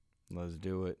Let's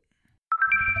do it.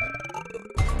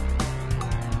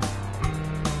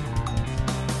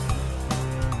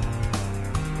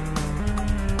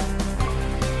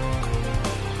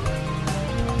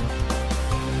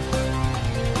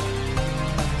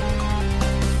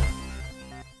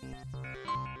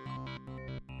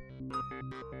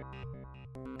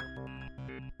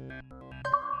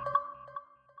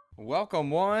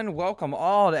 Welcome one, welcome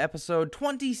all to episode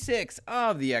 26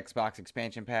 of the Xbox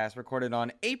Expansion Pass, recorded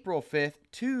on April 5th,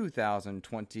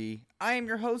 2020. I am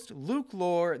your host, Luke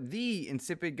Lore, the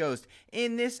Insipid Ghost.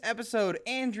 In this episode,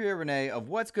 Andrea Renee of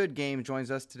What's Good Games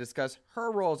joins us to discuss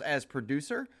her roles as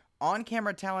producer,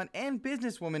 on-camera talent, and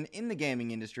businesswoman in the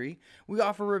gaming industry. We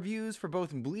offer reviews for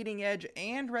both Bleeding Edge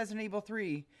and Resident Evil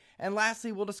 3. And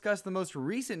lastly, we'll discuss the most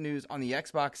recent news on the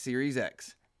Xbox Series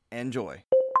X. Enjoy.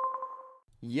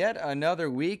 Yet another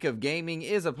week of gaming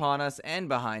is upon us and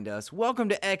behind us. Welcome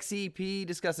to XEP,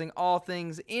 discussing all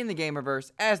things in the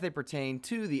Gamerverse as they pertain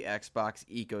to the Xbox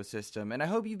ecosystem. And I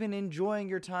hope you've been enjoying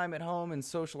your time at home in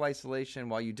social isolation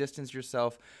while you distance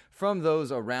yourself from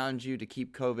those around you to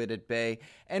keep COVID at bay.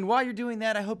 And while you're doing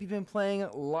that, I hope you've been playing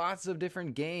lots of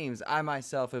different games. I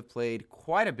myself have played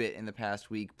quite a bit in the past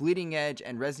week, Bleeding Edge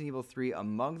and Resident Evil 3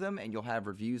 among them, and you'll have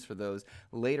reviews for those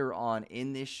later on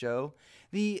in this show.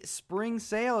 The spring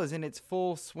sale is in its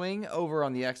full swing over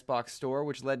on the Xbox Store,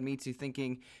 which led me to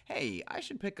thinking, hey, I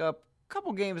should pick up a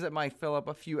couple games that might fill up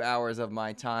a few hours of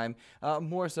my time,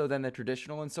 more so than the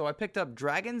traditional. And so I picked up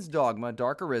Dragon's Dogma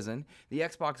Dark Arisen, the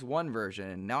Xbox One version.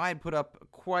 And now I had put up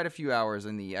quite a few hours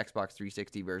in the Xbox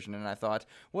 360 version, and I thought,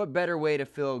 what better way to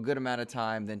fill a good amount of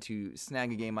time than to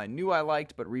snag a game I knew I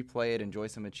liked, but replay it, enjoy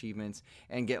some achievements,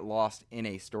 and get lost in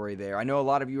a story there. I know a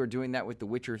lot of you are doing that with The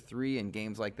Witcher 3 and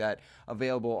games like that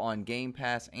available on Game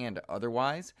Pass and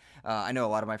otherwise. I know a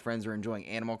lot of my friends are enjoying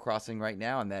Animal Crossing right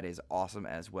now, and that is awesome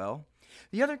as well.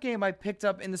 The other game I picked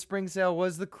up in the spring sale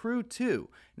was The Crew 2.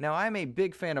 Now, I'm a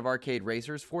big fan of arcade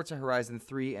racers. Forza Horizon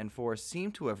 3 and 4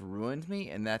 seem to have ruined me,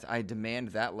 and that I demand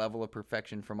that level of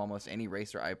perfection from almost any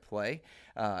racer I play.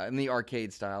 In the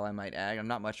arcade style, I might add. I'm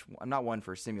not one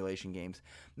for simulation games.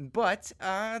 But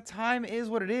time is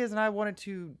what it is, and I wanted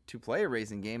to play a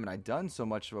racing game, and I'd done so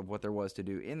much of what there was to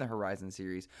do in the Horizon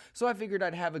series. So I figured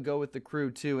I'd have a go with The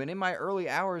Crew 2, and in my early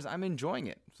hours, I'm enjoying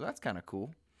it. So that's kind of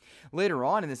cool. Later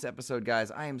on in this episode,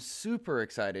 guys, I am super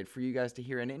excited for you guys to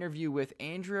hear an interview with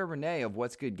Andrea Renee of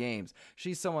What's Good Games.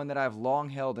 She's someone that I've long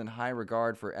held in high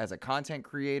regard for as a content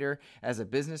creator, as a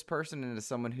business person, and as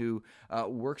someone who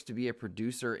works to be a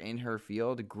producer in her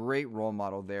field. Great role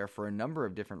model there for a number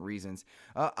of different reasons.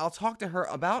 I'll talk to her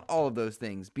about all of those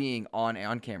things, being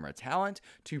on-camera talent,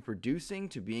 to producing,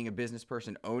 to being a business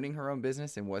person owning her own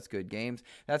business in What's Good Games.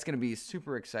 That's going to be a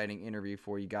super exciting interview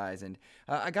for you guys. And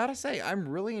I gotta say, I'm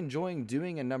really enjoying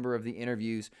doing a number of the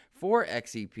interviews for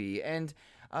XEP, and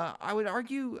I would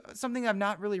argue something I've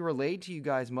not really relayed to you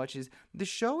guys much is the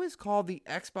show is called the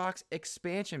Xbox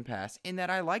Expansion Pass, in that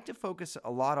I like to focus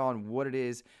a lot on what it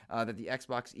is that the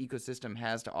Xbox ecosystem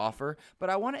has to offer, but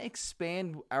I want to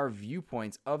expand our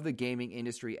viewpoints of the gaming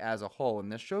industry as a whole, and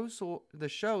the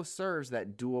show serves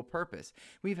that dual purpose.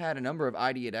 We've had a number of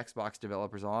ID at Xbox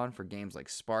developers on for games like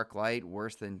Sparklight,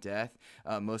 Worse Than Death.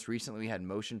 Most recently, we had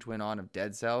Motion Twin on of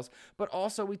Dead Cells, but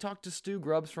also we talked to Stu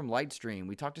Grubbs from Lightstream.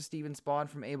 We talked to Steven Spawn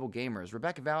from Able Gamers,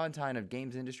 Rebecca Valentine of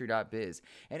GamesIndustry.biz,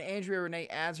 and Andrea Renee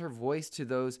adds her voice to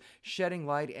those, shedding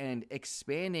light and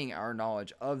expanding our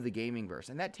knowledge of the gamingverse.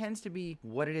 And that tends to be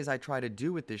what it is I try to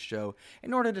do with this show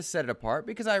in order to set it apart,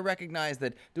 because I recognize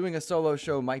that doing a solo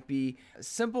show might be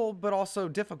simple but also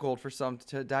difficult for some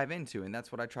to dive into, and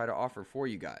that's what I try to offer for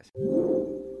you guys.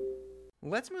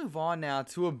 Let's move on now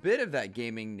to a bit of that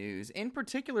gaming news. In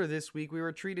particular, this week, we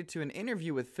were treated to an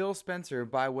interview with Phil Spencer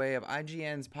by way of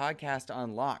IGN's podcast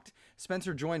Unlocked.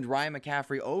 Spencer joined Ryan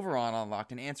McCaffrey over on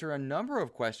Unlocked and answered a number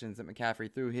of questions that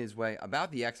McCaffrey threw his way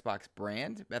about the Xbox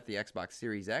brand, about the Xbox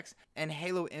Series X, and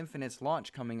Halo Infinite's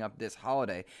launch coming up this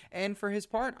holiday. And for his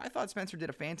part, I thought Spencer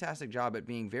did a fantastic job at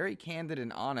being very candid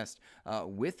and honest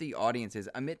with the audiences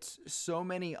amidst so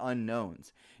many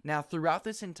unknowns. Now, throughout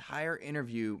this entire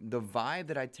interview, the vibe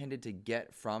that I tended to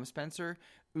get from Spencer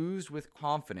oozed with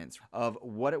confidence of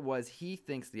what it was he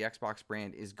thinks the Xbox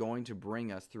brand is going to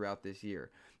bring us throughout this year.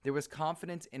 There was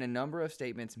confidence in a number of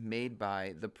statements made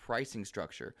by the pricing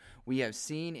structure. We have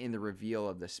seen in the reveal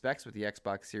of the specs with the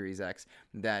Xbox Series X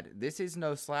that this is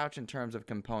no slouch in terms of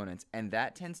components, and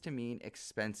that tends to mean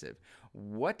expensive.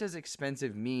 What does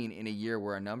expensive mean in a year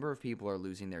where a number of people are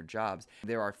losing their jobs?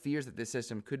 There are fears that this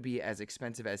system could be as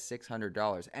expensive as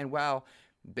 $600. And while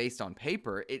based on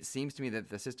paper, it seems to me that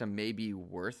the system may be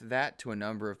worth that to a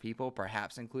number of people,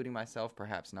 perhaps including myself,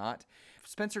 perhaps not.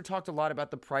 Spencer talked a lot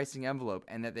about the pricing envelope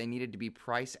and that they needed to be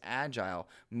price agile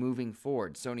moving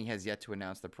forward. Sony has yet to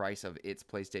announce the price of its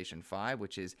PlayStation 5,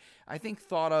 which is, I think,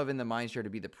 thought of in the mindshare to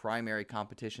be the primary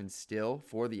competition still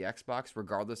for the Xbox,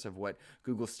 regardless of what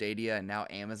Google Stadia and now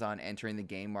Amazon entering the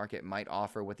game market might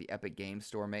offer, what the Epic Games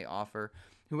Store may offer.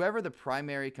 Whoever the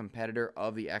primary competitor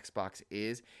of the Xbox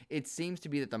is, it seems to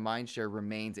be that the mindshare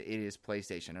remains it is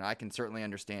PlayStation, and I can certainly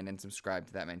understand and subscribe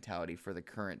to that mentality for the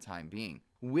current time being.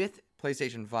 With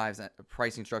PlayStation 5's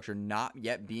pricing structure not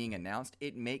yet being announced,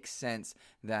 it makes sense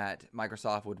that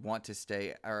Microsoft would want to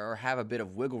stay or have a bit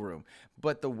of wiggle room.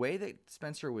 But the way that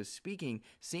Spencer was speaking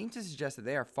seemed to suggest that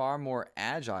they are far more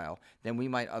agile than we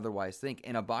might otherwise think.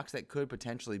 In a box that could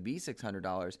potentially be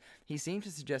 $600, he seemed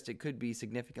to suggest it could be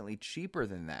significantly cheaper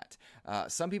than that.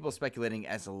 Some people speculating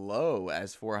as low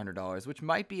as $400, which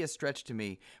might be a stretch to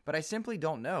me, but I simply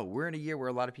don't know. We're in a year where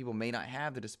a lot of people may not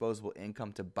have the disposable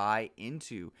income to buy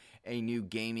into a new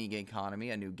gaming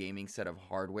economy, a new gaming set of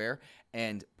hardware,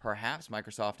 and perhaps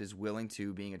Microsoft is willing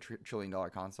to, being a trillion-dollar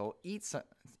console,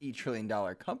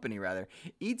 trillion-dollar company rather,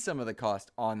 eat some of the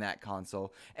cost on that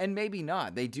console, and maybe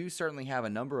not. They do certainly have a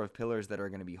number of pillars that are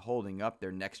going to be holding up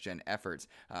their next-gen efforts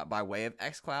by way of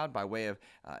xCloud, by way of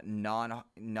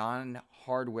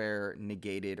non-hardware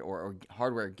negated or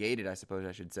hardware gated, I suppose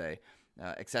I should say,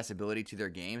 accessibility to their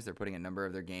games. They're putting a number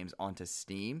of their games onto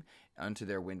Steam, onto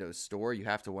their Windows Store. You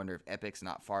have to wonder if Epic's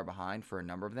not far behind for a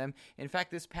number of them. In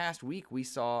fact, this past week, we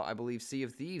saw, I believe, Sea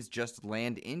of Thieves just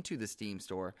land into the Steam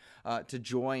Store to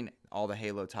join all the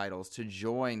Halo titles, to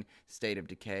join State of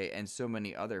Decay, and so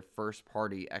many other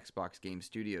first-party Xbox Game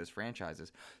Studios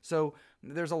franchises. So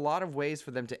there's a lot of ways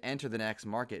for them to enter the next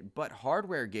market, but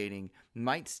hardware gating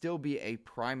might still be a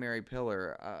primary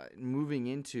pillar moving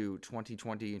into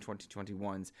 2020 and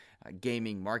 2021's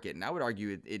gaming market. And I would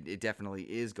argue it definitely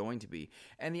is going to be.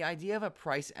 And the idea of a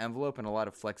price envelope and a lot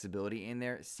of flexibility in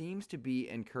there seems to be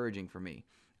encouraging for me.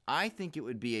 I think it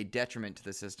would be a detriment to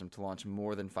the system to launch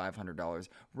more than $500,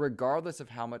 regardless of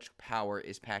how much power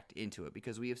is packed into it,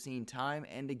 because we have seen time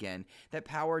and again that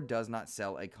power does not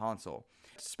sell a console.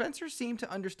 Spencer seemed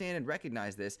to understand and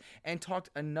recognize this and talked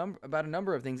about a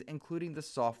number of things, including the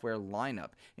software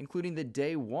lineup, including the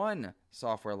day one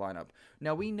software lineup.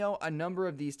 Now, we know a number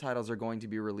of these titles are going to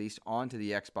be released onto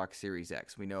the Xbox Series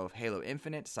X. We know of Halo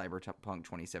Infinite, Cyberpunk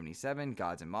 2077,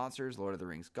 Gods and Monsters, Lord of the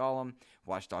Rings Gollum,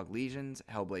 Watch Dogs Legion,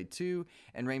 Hellblade 2,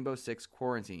 and Rainbow Six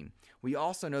Quarantine. We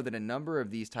also know that a number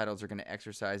of these titles are going to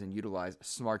exercise and utilize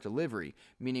smart delivery,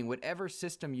 meaning whatever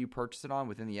system you purchase it on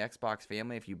within the Xbox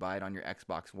family, if you buy it on your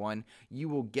Xbox One, you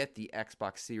will get the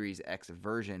Xbox Series X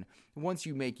version once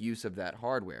you make use of that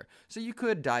hardware. So you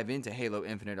could dive into Halo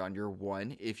Infinite on your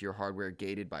One if your hardware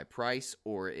gated by price,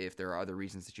 or if there are other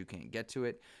reasons that you can't get to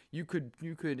it. You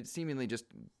could seemingly just,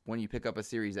 when you pick up a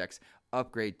Series X,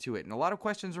 upgrade to it. And a lot of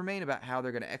questions remain about how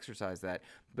they're going to exercise that,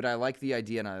 but I like the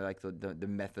idea and I like the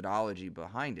methodology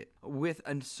behind it. With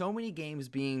so many games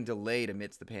being delayed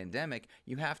amidst the pandemic,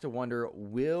 you have to wonder,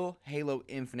 will Halo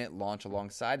Infinite launch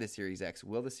alongside the Series X?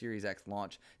 Will the Series X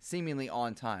launch seemingly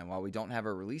on time? While we don't have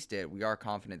a release date, we are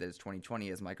confident that it's 2020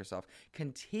 as Microsoft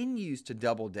continues to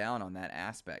double down on that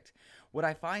aspect. What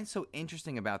I find so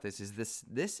interesting about this is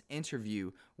this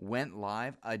interview went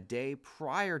live a day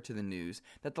prior to the news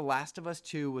that The Last of Us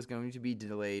 2 was going to be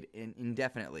delayed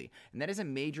indefinitely. And that is a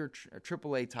major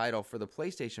AAA title for the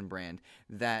PlayStation brand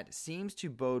that seems to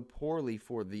bode poorly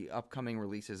for the upcoming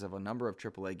releases of a number of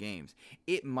AAA games.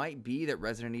 It might be that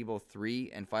Resident Evil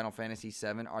 3 and Final Fantasy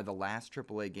 7 are the last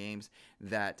AAA games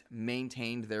that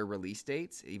maintained their release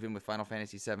dates, even with Final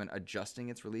Fantasy 7 adjusting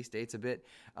its release dates a bit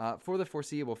for the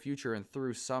foreseeable future and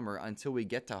through summer until we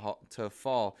get to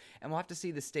fall, and we'll have to see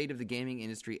the state of the gaming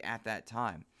industry at that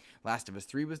time. Last of Us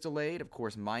 3 was delayed. Of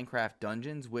course, Minecraft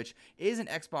Dungeons, which is an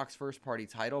Xbox first-party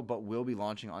title but will be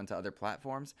launching onto other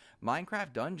platforms.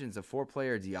 Minecraft Dungeons, a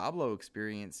 4-player Diablo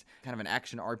experience, kind of an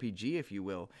action RPG, if you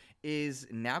will, is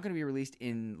now going to be released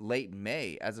in late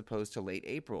May as opposed to late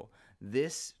April.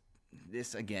 This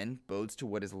again bodes to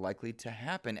what is likely to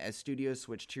happen as studios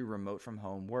switch to remote from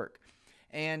home work.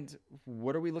 And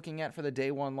what are we looking at for the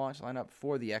day one launch lineup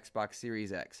for the Xbox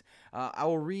Series X? I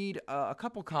will read a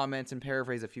couple comments and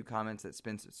paraphrase a few comments that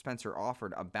Spencer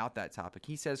offered about that topic.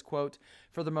 He says, quote,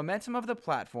 "For the momentum of the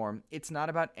platform, it's not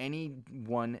about any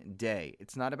one day.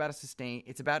 It's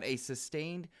about a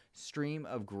sustained stream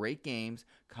of great games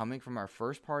coming from our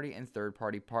first party and third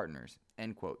party partners,"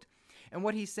 end quote. And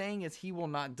what he's saying is he will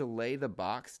not delay the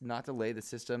box, not delay the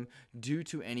system due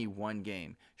to any one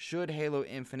game. Should Halo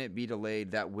Infinite be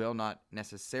delayed, that will not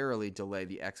necessarily delay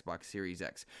the Xbox Series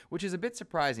X, which is a bit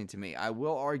surprising to me. I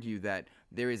will argue that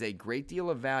there is a great deal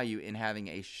of value in having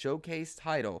a showcase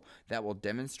title that will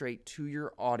demonstrate to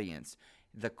your audience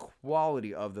the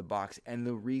quality of the box and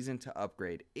the reason to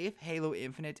upgrade. If Halo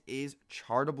Infinite is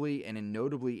chartably and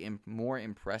notably more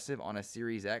impressive on a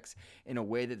Series X in a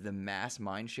way that the mass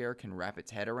mindshare can wrap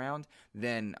its head around,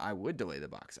 then I would delay the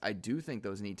box. I do think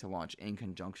those need to launch in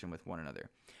conjunction with one another.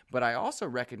 But I also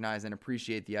recognize and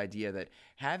appreciate the idea that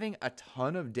having a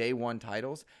ton of day one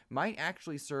titles might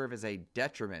actually serve as a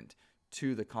detriment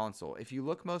to the console. If you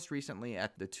look most recently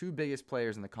at the two biggest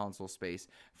players in the console space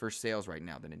for sales right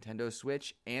now, the Nintendo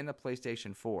Switch and the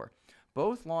PlayStation 4,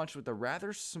 both launched with a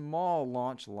rather small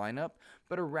launch lineup,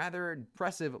 but a rather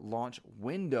impressive launch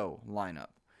window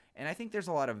lineup. And I think there's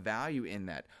a lot of value in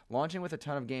that. Launching with a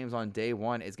ton of games on day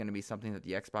one is going to be something that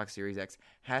the Xbox Series X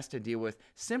has to deal with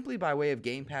simply by way of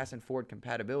Game Pass and forward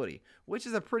compatibility, which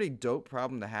is a pretty dope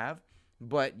problem to have,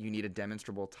 but you need a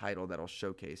demonstrable title that'll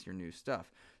showcase your new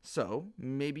stuff. So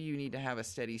maybe you need to have a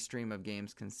steady stream of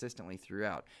games consistently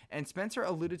throughout. And Spencer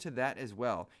alluded to that as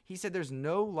well. He said there's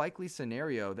no likely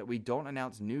scenario that we don't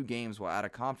announce new games while at a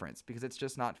conference because it's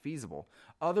just not feasible.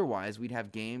 Otherwise, we'd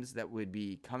have games that would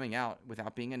be coming out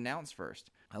without being announced first.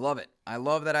 I love it. I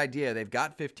love that idea. They've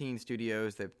got 15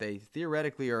 studios that they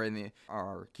theoretically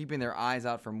are keeping their eyes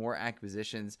out for more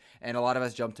acquisitions, and a lot of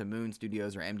us jump to Moon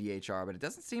Studios or MDHR, but it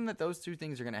doesn't seem that those two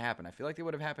things are going to happen. I feel like they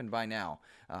would have happened by now.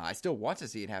 I still want to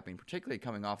see it happening, particularly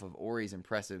coming off of Ori's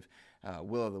impressive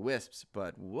Will of the Wisps,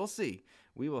 but we'll see.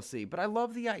 We will see. But I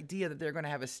love the idea that they're going to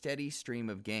have a steady stream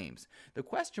of games. The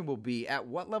question will be, at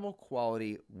what level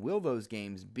quality will those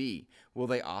games be? Will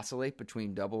they oscillate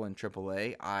between double and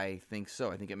AAA? I think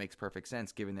so. I think it makes perfect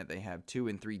sense given that they have 2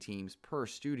 and 3 teams per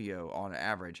studio on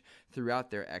average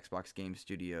throughout their Xbox Game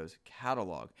Studios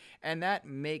catalog. And that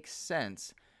makes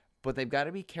sense. But they've got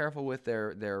to be careful with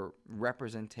their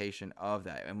representation of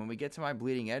that. And when we get to my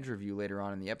Bleeding Edge review later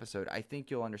on in the episode, I think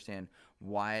you'll understand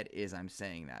why it is I'm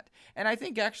saying that. And I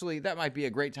think actually that might be a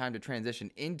great time to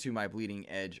transition into my Bleeding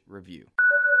Edge review.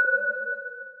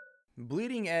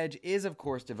 Bleeding Edge is, of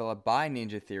course, developed by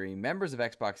Ninja Theory, members of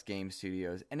Xbox Game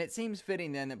Studios, and it seems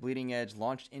fitting then that Bleeding Edge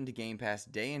launched into Game Pass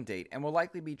day and date and will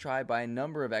likely be tried by a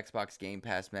number of Xbox Game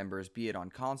Pass members, be it on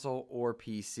console or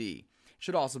PC.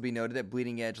 Should also be noted that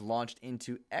Bleeding Edge launched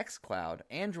into xCloud.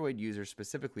 Android users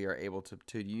specifically are able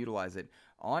to utilize it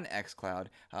on xCloud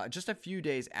just a few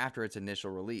days after its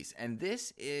initial release. And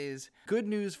this is good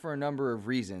news for a number of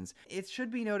reasons. It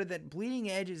should be noted that Bleeding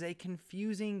Edge is a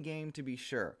confusing game to be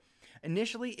sure.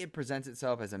 Initially, it presents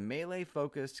itself as a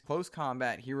melee-focused, close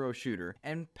combat hero shooter,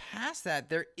 and past that,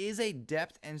 there is a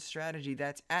depth and strategy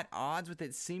that's at odds with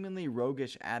its seemingly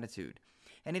roguish attitude.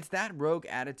 And it's that rogue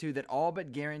attitude that all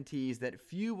but guarantees that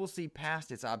few will see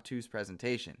past its obtuse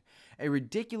presentation. A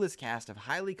ridiculous cast of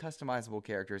highly customizable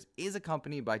characters is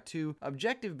accompanied by 2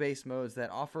 objective-based modes that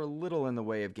offer little in the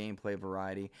way of gameplay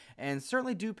variety, and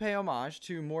certainly do pay homage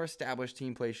to more established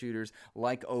team play shooters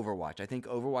like Overwatch. I think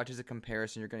Overwatch is a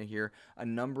comparison you're going to hear a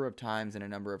number of times in a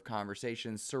number of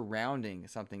conversations surrounding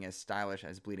something as stylish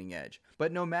as Bleeding Edge.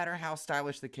 But no matter how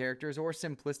stylish the characters or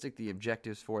simplistic the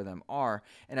objectives for them are,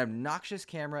 an obnoxious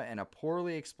camera and a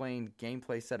poorly explained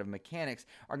gameplay set of mechanics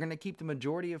are going to keep the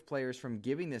majority of players from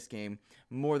giving this game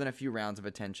more than a few rounds of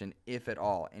attention, if at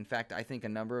all. In fact, I think a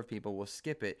number of people will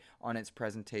skip it on its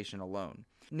presentation alone.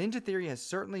 Ninja Theory has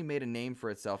certainly made a name for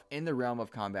itself in the realm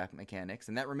of combat mechanics,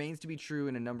 and that remains to be true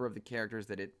in a number of the characters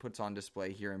that it puts on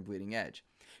display here in Bleeding Edge.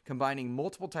 Combining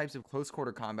multiple types of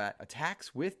close-quarter combat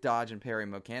attacks with dodge and parry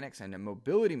mechanics and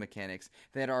mobility mechanics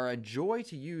that are a joy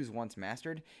to use once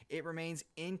mastered, it remains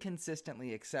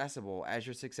inconsistently accessible as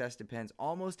your success depends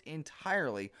almost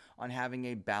entirely on having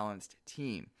a balanced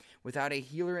team. Without a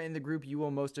healer in the group, you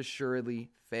will most assuredly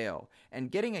fail.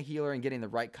 And getting a healer and getting the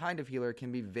right kind of healer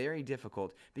can be very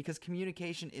difficult because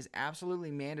communication is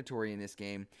absolutely mandatory in this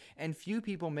game, and few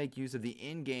people make use of the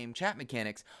in-game chat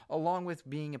mechanics along with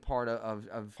being a part of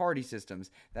party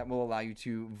systems that will allow you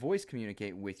to voice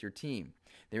communicate with your team.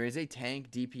 There is a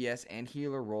tank, DPS, and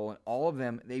healer role, and all of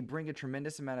them, they bring a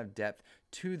tremendous amount of depth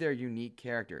to their unique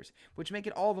characters, which make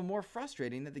it all the more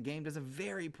frustrating that the game does a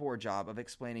very poor job of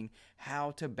explaining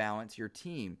how to balance your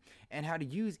team and how to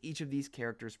use each of these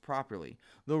characters properly.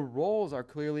 The roles are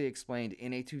clearly explained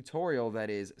in a tutorial that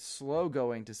is slow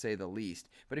going to say the least,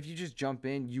 but if you just jump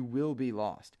in, you will be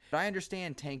lost. But I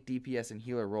understand tank, DPS, and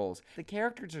healer roles. The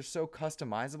characters are so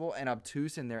customizable and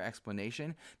obtuse in their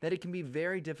explanation that it can be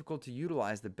very difficult to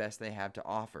utilize the best they have to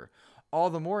offer. All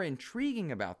the more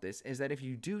intriguing about this is that if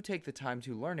you do take the time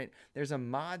to learn it, there's a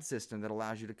mod system that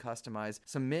allows you to customize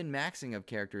some min-maxing of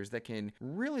characters that can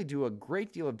really do a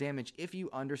great deal of damage if you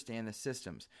understand the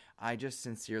systems. I just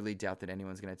sincerely doubt that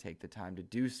anyone's going to take the time to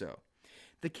do so.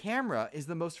 The camera is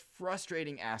the most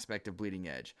frustrating aspect of Bleeding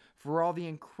Edge. For all the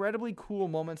incredibly cool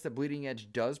moments that Bleeding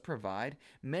Edge does provide,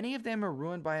 many of them are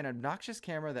ruined by an obnoxious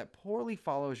camera that poorly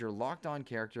follows your locked-on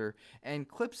character and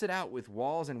clips it out with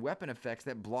walls and weapon effects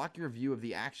that block your view of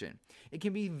the action. It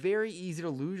can be very easy to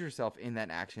lose yourself in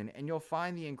that action, and you'll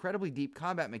find the incredibly deep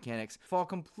combat mechanics fall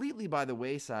completely by the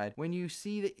wayside when you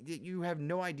see that you have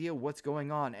no idea what's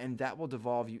going on, and that will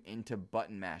devolve you into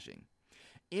button mashing.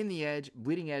 In the end,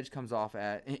 Bleeding Edge comes off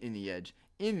as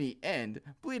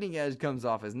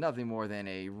nothing more than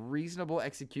a reasonable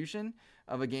execution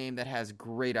of a game that has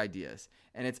great ideas,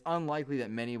 and it's unlikely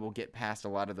that many will get past a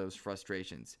lot of those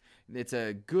frustrations. It's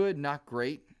a good, not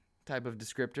great type of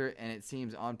descriptor, and it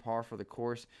seems on par for the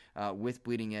course with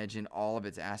Bleeding Edge in all of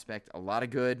its aspects. A lot of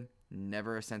good,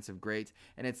 never a sense of great,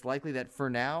 and it's likely that for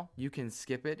now, you can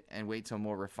skip it and wait till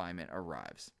more refinement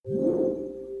arrives.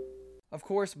 Of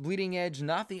course, Bleeding Edge,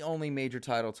 not the only major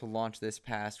title to launch this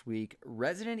past week.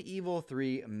 Resident Evil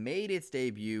 3 made its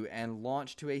debut and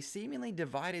launched to a seemingly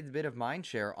divided bit of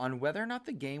mindshare on whether or not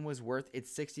the game was worth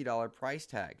its $60 price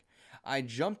tag. I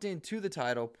jumped into the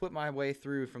title, put my way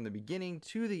through from the beginning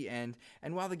to the end,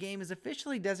 and while the game is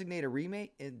officially designated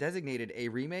a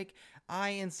remake, I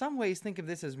in some ways think of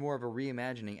this as more of a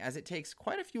reimagining, as it takes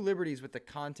quite a few liberties with the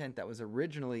content that was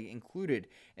originally included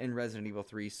in Resident Evil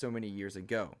 3 so many years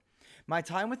ago. My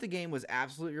time with the game was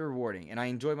absolutely rewarding, and I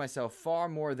enjoyed myself far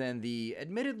more than the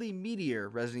admittedly meatier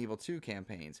Resident Evil 2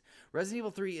 campaigns. Resident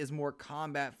Evil 3 is more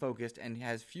combat-focused and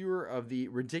has fewer of the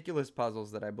ridiculous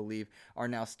puzzles that I believe are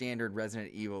now standard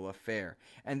Resident Evil affair.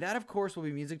 And that, of course, will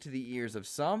be music to the ears of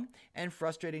some and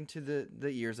frustrating to the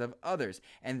ears of others.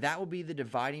 And that will be the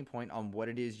dividing point on what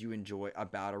it is you enjoy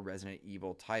about a Resident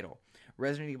Evil title.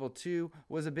 Resident Evil 2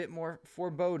 was a bit more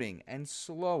foreboding and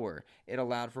slower. It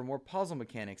allowed for more puzzle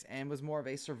mechanics and was more of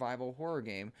a survival horror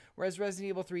game, whereas Resident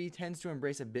Evil 3 tends to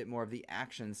embrace a bit more of the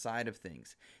action side of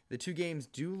things. The two games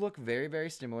do look very, very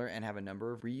similar and have a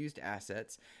number of reused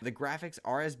assets. The graphics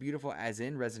are as beautiful as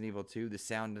in Resident Evil 2. The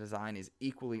sound design is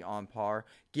equally on par.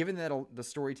 Given that the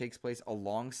story takes place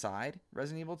alongside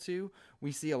Resident Evil 2,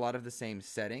 we see a lot of the same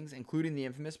settings, including the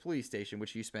infamous police station,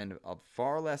 which you spend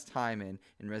far less time in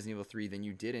Resident Evil 3 than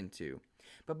you did in 2.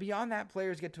 But beyond that,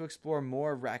 players get to explore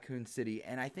more of Raccoon City,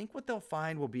 and I think what they'll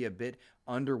find will be a bit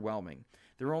underwhelming.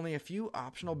 There are only a few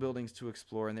optional buildings to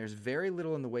explore, and there's very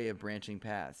little in the way of branching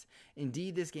paths.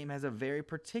 Indeed, this game has a very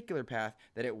particular path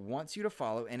that it wants you to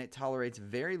follow, and it tolerates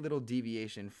very little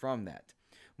deviation from that.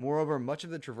 Moreover, much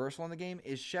of the traversal in the game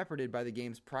is shepherded by the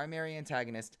game's primary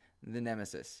antagonist, the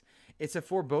Nemesis. It's a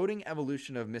foreboding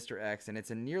evolution of Mr. X, and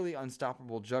it's a nearly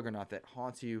unstoppable juggernaut that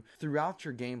haunts you throughout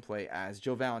your gameplay as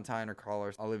Jill Valentine or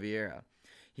Carlos Oliveira.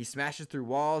 He smashes through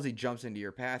walls, he jumps into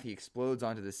your path, he explodes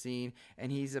onto the scene,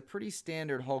 and he's a pretty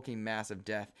standard hulking mass of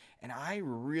death, and I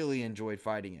really enjoyed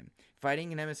fighting him. Fighting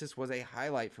Nemesis was a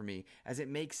highlight for me, as it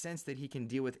makes sense that he can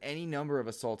deal with any number of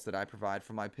assaults that I provide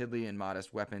from my piddly and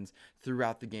modest weapons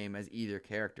throughout the game as either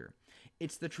character.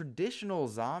 It's the traditional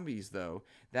zombies, though,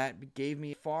 that gave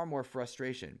me far more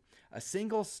frustration. A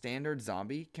single standard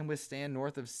zombie can withstand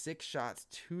north of 6 shots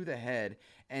to the head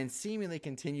and seemingly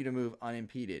continue to move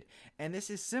unimpeded. And this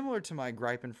is similar to my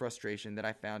gripe and frustration that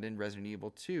I found in Resident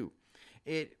Evil 2.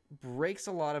 It breaks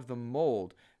a lot of the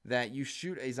mold that you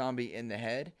shoot a zombie in the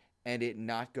head and it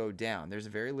not go down. There's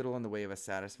very little in the way of a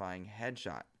satisfying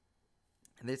headshot.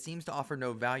 This seems to offer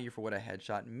no value for what a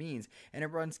headshot means, and it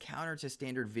runs counter to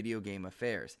standard video game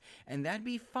affairs. And that'd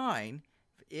be fine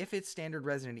if it's standard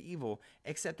Resident Evil,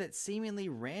 except that seemingly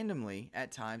randomly,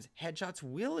 at times, headshots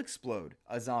will explode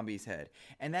a zombie's head.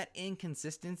 And that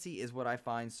inconsistency is what I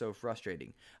find so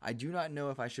frustrating. I do not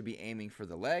know if I should be aiming for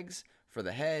the legs, for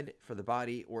the head, for the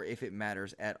body, or if it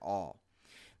matters at all.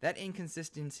 That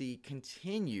inconsistency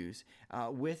continues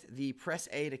with the press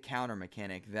A to counter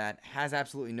mechanic that has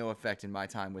absolutely no effect in my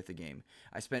time with the game.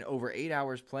 I spent over 8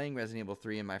 hours playing Resident Evil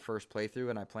 3 in my first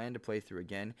playthrough, and I plan to play through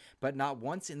again, but not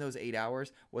once in those 8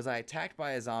 hours was I attacked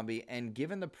by a zombie and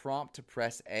given the prompt to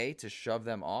press A to shove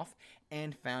them off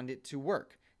and found it to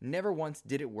work. Never once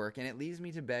did it work, and it leaves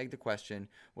me to beg the question,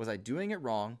 was I doing it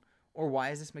wrong? Or why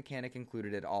is this mechanic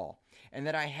included at all? And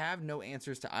that I have no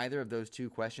answers to either of those two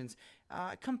questions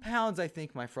compounds, I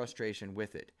think, my frustration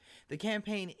with it. The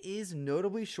campaign is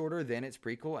notably shorter than its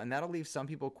prequel, and that'll leave some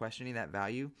people questioning that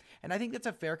value, and I think that's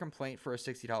a fair complaint for a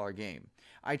 $60 game.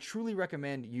 I truly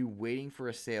recommend you waiting for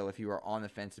a sale if you are on the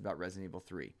fence about Resident Evil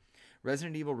 3.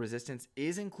 Resident Evil Resistance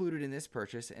is included in this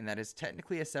purchase, and that is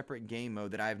technically a separate game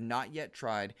mode that I have not yet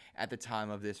tried at the time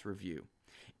of this review.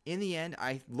 In the end,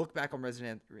 I look back on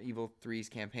Resident Evil 3's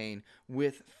campaign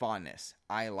with fondness.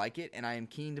 I like it, and I am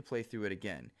keen to play through it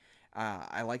again.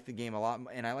 I like the game a lot,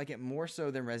 and I like it more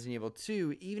so than Resident Evil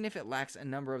 2, even if it lacks a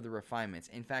number of the refinements.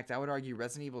 In fact, I would argue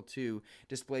Resident Evil 2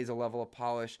 displays a level of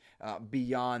polish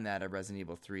beyond that of Resident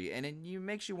Evil 3, and it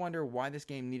makes you wonder why this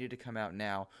game needed to come out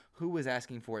now, who was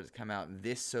asking for it to come out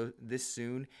this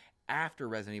soon after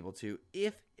Resident Evil 2,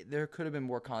 if there could have been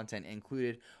more content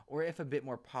included, or if a bit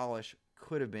more polish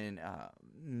could have been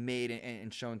made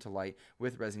and shown to light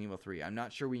with Resident Evil 3. I'm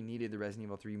not sure we needed the Resident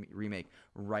Evil 3 remake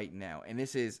right now. And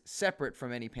this is separate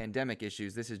from any pandemic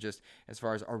issues. This is just as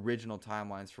far as original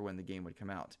timelines for when the game would come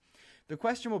out. The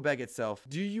question will beg itself,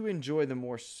 do you enjoy the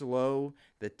more slow,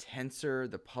 the tenser,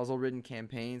 the puzzle-ridden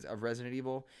campaigns of Resident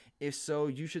Evil? If so,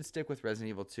 you should stick with Resident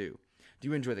Evil 2. Do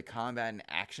you enjoy the combat and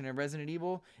action of Resident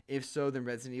Evil? If so, then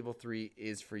Resident Evil 3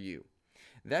 is for you.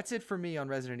 That's it for me on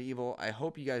Resident Evil. I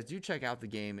hope you guys do check out the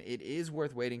game. It is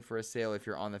worth waiting for a sale if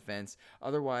you're on the fence.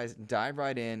 Otherwise, dive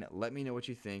right in, let me know what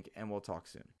you think, and we'll talk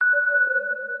soon.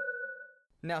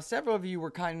 Now, several of you were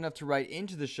kind enough to write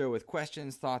into the show with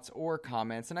questions, thoughts, or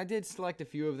comments, and I did select a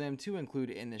few of them to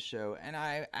include in the show. And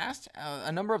I asked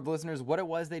a number of listeners what it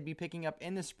was they'd be picking up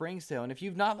in the spring sale. And if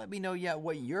you've not let me know yet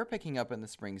what you're picking up in the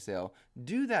spring sale,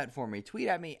 do that for me. Tweet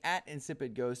at me at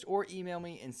InsipidGhost or email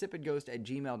me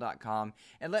insipidghost@gmail.com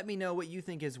and let me know what you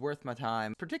think is worth my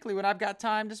time, particularly when I've got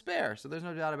time to spare. So there's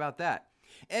no doubt about that.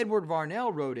 Edward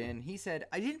Varnell wrote in, he said,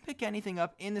 I didn't pick anything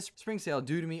up in the spring sale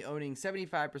due to me owning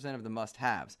 75% of the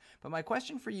must-haves. But my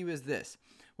question for you is this.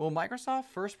 Will Microsoft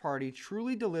first party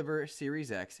truly deliver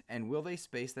Series X, and will they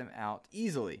space them out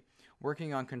easily?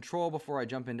 Working on Control before I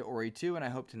jump into Ori 2, and I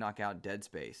hope to knock out Dead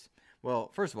Space.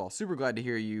 Well, first of all, super glad to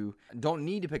hear you don't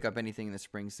need to pick up anything in the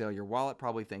spring sale. Your wallet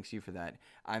probably thanks you for that.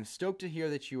 I'm stoked to hear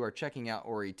that you are checking out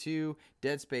Ori 2.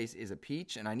 Dead Space is a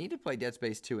peach, and I need to play Dead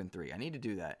Space 2 and 3. I need to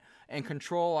do that. And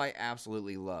Control, I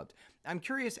absolutely loved. I'm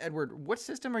curious, Edward, what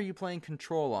system are you playing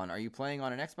Control on? Are you playing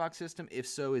on an Xbox system? If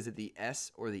so, is it the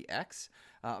S or the X?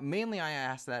 Mainly I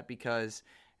ask that because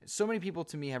so many people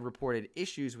to me have reported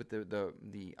issues with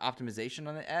the optimization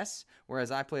on the S,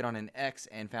 whereas I played on an X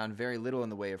and found very little in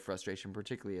the way of frustration,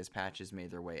 particularly as patches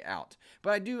made their way out.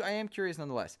 But I am curious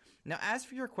nonetheless. Now, as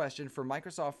for your question, for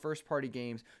Microsoft first-party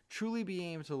games truly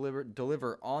being able to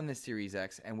deliver on the Series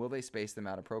X, and will they space them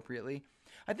out appropriately?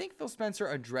 I think Phil Spencer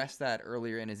addressed that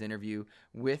earlier in his interview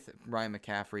with Ryan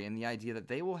McCaffrey, and the idea that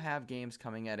they will have games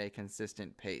coming at a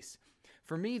consistent pace.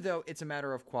 For me, though, it's a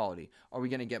matter of quality. Are we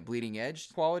going to get bleeding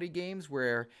edge quality games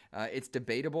where it's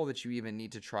debatable that you even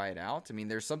need to try it out? I mean,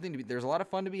 there's a lot of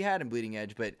fun to be had in bleeding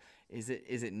edge, but is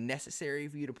it necessary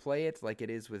for you to play it like it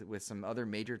is with some other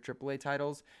major AAA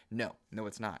titles? No,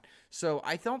 it's not. So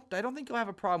I don't think you'll have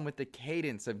a problem with the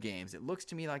cadence of games. It looks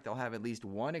to me like they'll have at least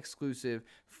one exclusive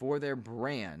for their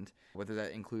brand, whether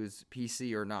that includes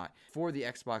PC or not. For the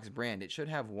Xbox brand, it should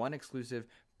have one exclusive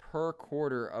per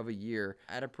quarter of a year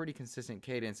at a pretty consistent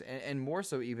cadence, and more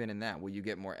so even in that. Will you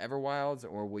get more Everwilds,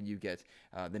 or will you get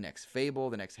the next Fable,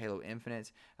 the next Halo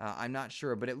Infinite? I'm not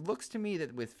sure, but it looks to me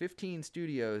that with 15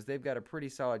 studios, they've got a pretty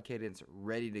solid cadence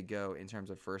ready to go in terms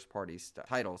of first-party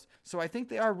titles. So I think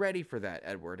they are ready for that,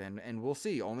 Edward, and we'll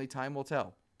see. Only time will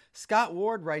tell. Scott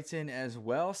Ward writes in as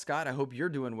well. Scott, I hope you're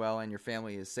doing well and your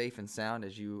family is safe and sound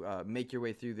as you make your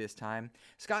way through this time.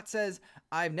 Scott says,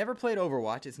 I've never played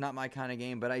Overwatch. It's not my kind of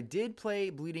game, but I did play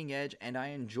Bleeding Edge and I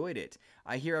enjoyed it.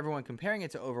 I hear everyone comparing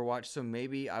it to Overwatch, so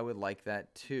maybe I would like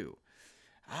that too.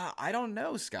 I don't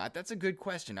know, Scott. That's a good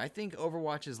question. I think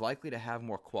Overwatch is likely to have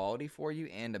more quality for you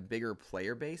and a bigger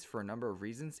player base for a number of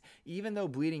reasons. Even though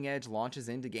Bleeding Edge launches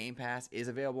into Game Pass, is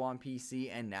available on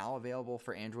PC, and now available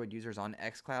for Android users on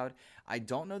xCloud, I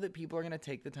don't know that people are going to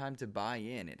take the time to buy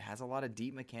in. It has a lot of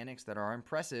deep mechanics that are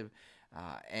impressive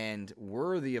and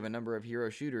worthy of a number of hero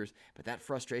shooters, but that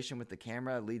frustration with the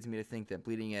camera leads me to think that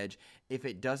Bleeding Edge, if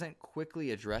it doesn't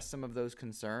quickly address some of those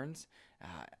concerns,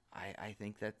 I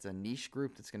think that's a niche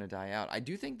group that's going to die out. I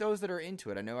do think those that are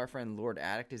into it, I know our friend Lord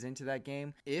Addict is into that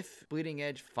game. If Bleeding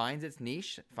Edge finds its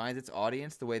niche, finds its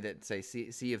audience the way that, say,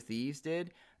 Sea of Thieves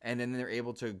did, and then they're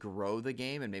able to grow the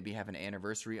game and maybe have an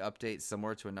anniversary update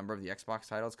similar to a number of the Xbox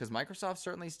titles, because Microsoft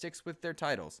certainly sticks with their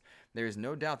titles. There is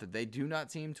no doubt that they do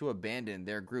not seem to abandon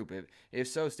their group. If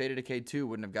so, State of Decay 2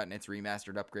 wouldn't have gotten its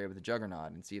remastered upgrade with the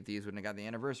Juggernaut, and Sea of Thieves wouldn't have gotten the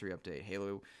anniversary update,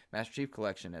 Halo Master Chief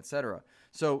Collection, etc.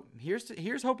 So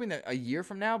here's hoping that a year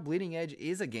from now, Bleeding Edge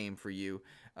is a game for you,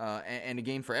 and a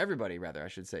game for everybody, rather, I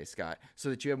should say, Scott,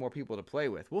 so that you have more people to play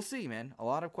with. We'll see, man. A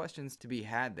lot of questions to be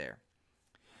had there.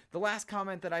 The last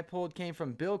comment that I pulled came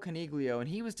from Bill Caniglio, and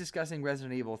he was discussing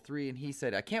Resident Evil 3, and he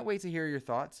said, I can't wait to hear your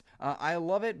thoughts. I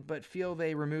love it, but feel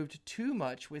they removed too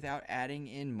much without adding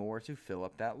in more to fill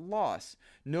up that loss.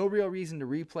 No real reason to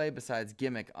replay besides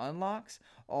gimmick unlocks.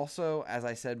 Also, as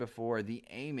I said before, the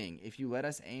aiming. If you let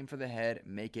us aim for the head,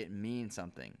 make it mean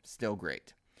something. Still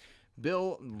great.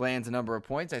 Bill lands a number of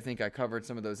points. I think I covered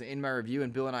some of those in my review,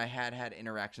 and Bill and I had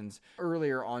interactions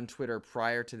earlier on Twitter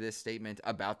prior to this statement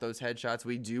about those headshots.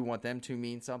 We do want them to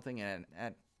mean something, and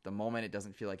at the moment it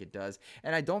doesn't feel like it does.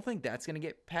 And I don't think that's going to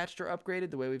get patched or upgraded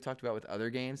the way we've talked about with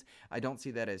other games. I don't see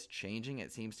that as changing.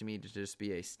 It seems to me to just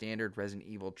be a standard Resident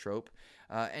Evil trope.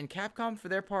 And Capcom, for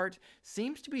their part,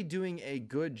 seems to be doing a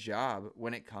good job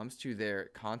when it comes to their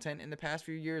content in the past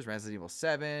few years. Resident Evil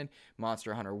 7,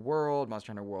 Monster Hunter World,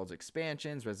 Monster Hunter World's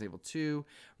expansions, Resident Evil 2.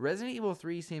 Resident Evil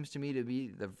 3 seems to me to be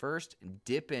the first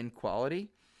dip in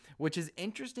quality, which is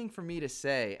interesting for me to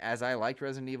say, as I liked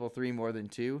Resident Evil 3 more than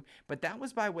 2, but that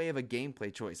was by way of a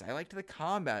gameplay choice. I liked the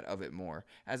combat of it more,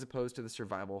 as opposed to the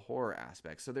survival horror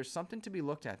aspect. So there's something to be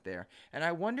looked at there, and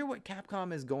I wonder what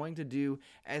Capcom is going to do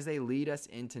as they lead us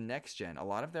into next gen. A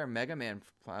lot of their Mega Man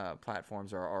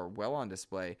platforms are well on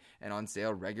display and on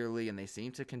sale regularly, and they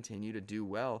seem to continue to do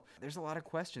well. There's a lot of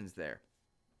questions there.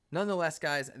 Nonetheless,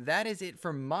 guys, that is it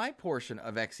for my portion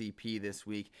of XEP this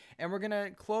week, and we're going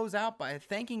to close out by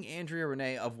thanking Andrea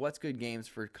Renee of What's Good Games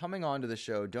for coming on to the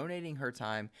show, donating her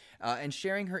time, and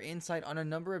sharing her insight on a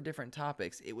number of different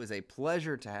topics. It was a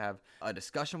pleasure to have a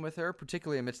discussion with her,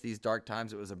 particularly amidst these dark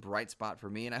times. It was a bright spot for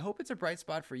me, and I hope it's a bright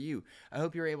spot for you. I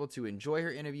hope you're able to enjoy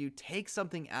her interview, take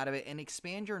something out of it, and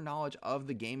expand your knowledge of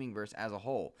the gaming-verse as a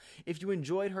whole. If you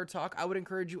enjoyed her talk, I would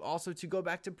encourage you also to go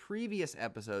back to previous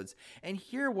episodes and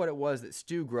hear what it was that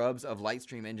Stu Grubbs of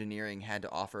Lightstream Engineering had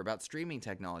to offer about streaming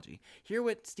technology. Hear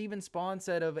what Steven Spohn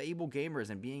said of Able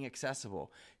Gamers and being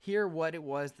accessible. Hear what it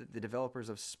was that the developers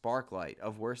of Sparklight,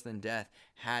 of Worse Than Death,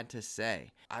 had to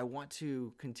say. I want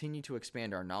to continue to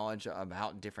expand our knowledge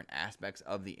about different aspects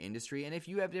of the industry, and if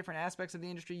you have different aspects of the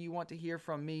industry you want to hear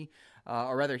from me,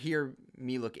 or rather hear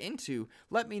me look into,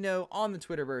 let me know on the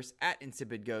Twitterverse at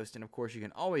InsipidGhost, and of course you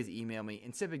can always email me,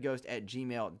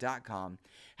 insipidghost@gmail.com.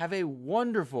 Have a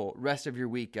wonderful rest of your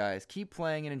week, guys. Keep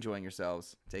playing and enjoying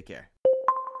yourselves. Take care.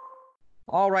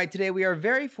 All right, today we are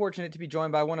very fortunate to be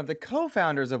joined by one of the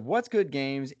co-founders of What's Good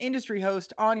Games, industry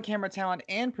host, on-camera talent,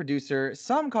 and producer.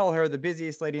 Some call her the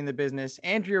busiest lady in the business,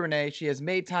 Andrea Renee. She has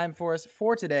made time for us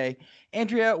for today.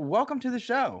 Andrea, welcome to the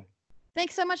show.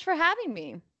 Thanks so much for having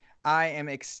me. I am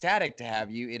ecstatic to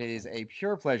have you. It is a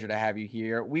pure pleasure to have you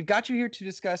here. We've got you here to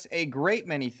discuss a great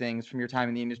many things from your time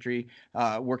in the industry,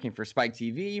 working for Spike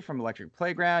TV, from Electric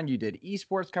Playground. You did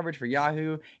esports coverage for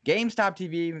Yahoo, GameStop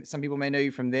TV. Some people may know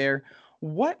you from there.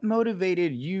 What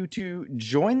motivated you to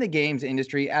join the games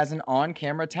industry as an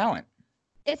on-camera talent?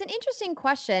 It's an interesting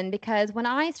question because when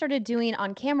I started doing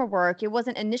on-camera work, it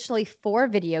wasn't initially for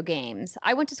video games.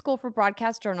 I went to school for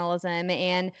broadcast journalism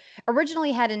and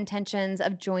originally had intentions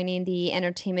of joining the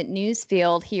entertainment news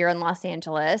field here in Los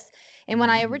Angeles. And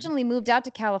when I originally moved out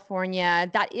to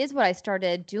California, that is what I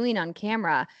started doing on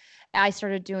camera. I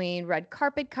started doing red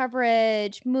carpet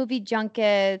coverage, movie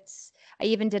junkets. I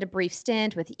even did a brief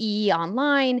stint with E!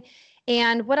 Online.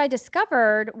 And what I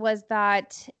discovered was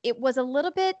that it was a little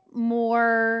bit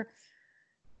more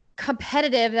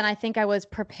competitive than I think I was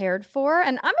prepared for.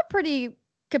 And I'm a pretty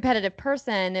competitive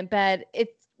person, but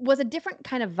it was a different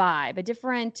kind of vibe, a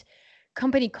different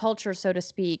company culture, so to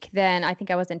speak, than I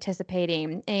think I was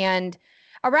anticipating. And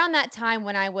around that time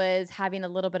when I was having a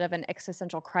little bit of an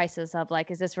existential crisis of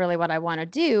like, is this really what I want to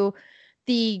do?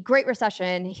 The Great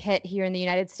Recession hit here in the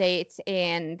United States,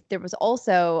 and there was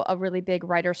also a really big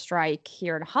writer strike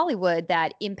here in Hollywood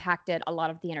that impacted a lot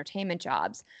of the entertainment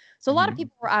jobs. So a lot of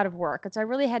people were out of work, and so I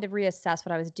really had to reassess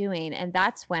what I was doing, and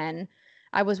that's when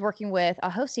I was working with a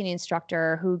hosting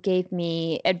instructor who gave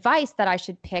me advice that I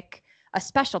should pick a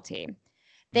specialty.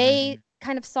 They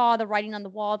kind of saw the writing on the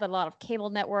wall that a lot of cable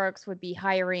networks would be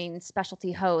hiring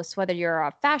specialty hosts, whether you're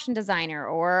a fashion designer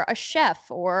or a chef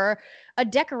or a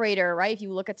decorator, right? If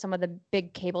you look at some of the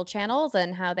big cable channels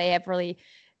and how they have really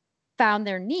found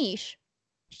their niche,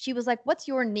 she was like, what's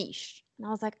your niche? And I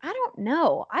was like, I don't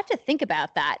know. I have to think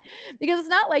about that because it's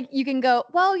not like you can go,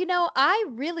 well, you know, I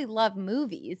really love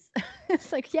movies.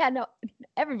 It's like, yeah, no,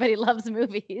 everybody loves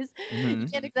movies. You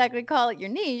can't exactly call it your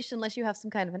niche unless you have some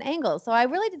kind of an angle. So I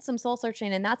really did some soul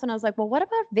searching. And that's when I was like, well, what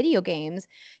about video games?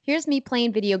 Here's me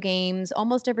playing video games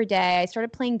almost every day. I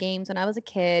started playing games when I was a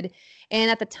kid.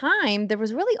 And at the time, there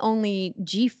was really only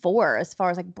G4 as far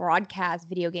as like broadcast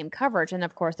video game coverage. And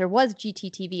of course, there was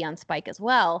GTTV on Spike as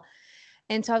well.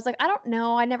 And so I was like, I don't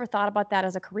know. I never thought about that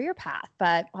as a career path.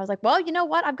 But I was like, well, you know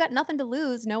what? I've got nothing to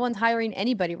lose. No one's hiring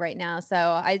anybody right now.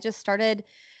 So I just started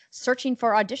searching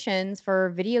for auditions for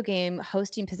video game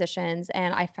hosting positions.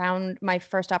 And I found my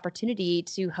first opportunity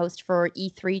to host for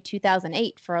E3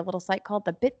 2008 for a little site called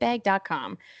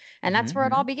thebitbag.com. And that's where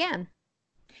it all began.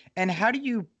 And how do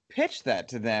you pitch that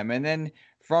to them? And then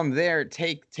from there,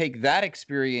 take that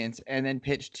experience and then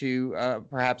pitch to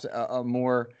perhaps a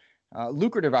more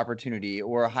lucrative opportunity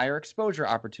or a higher exposure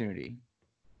opportunity?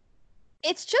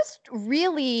 It's just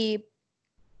really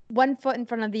one foot in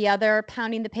front of the other,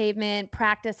 pounding the pavement,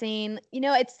 practicing.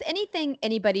 It's anything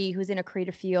anybody who's in a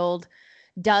creative field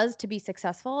does to be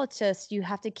successful. It's just you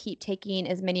have to keep taking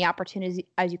as many opportunities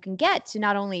as you can get to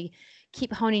not only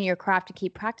keep honing your craft, to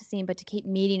keep practicing, but to keep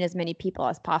meeting as many people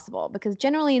as possible. Because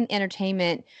generally in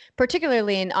entertainment,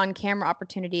 particularly in on-camera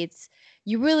opportunities,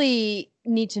 you really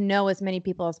need to know as many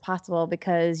people as possible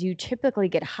because you typically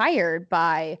get hired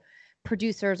by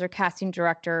producers or casting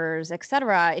directors, et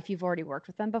cetera, if you've already worked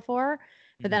with them before.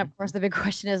 But then, of course, the big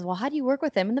question is, well, how do you work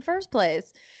with them in the first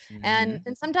place? And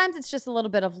sometimes it's just a little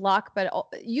bit of luck, but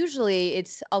usually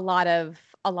it's a lot of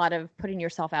putting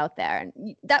yourself out there,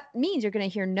 and that means you're going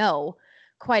to hear no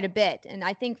quite a bit. And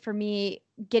I think for me,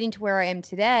 getting to where I am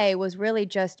today was really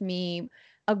just me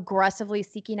aggressively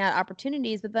seeking out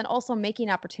opportunities, but then also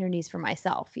making opportunities for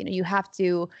myself. You have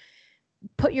to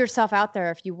put yourself out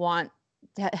there if you want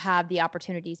to have the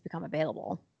opportunities become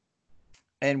available.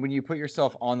 And when you put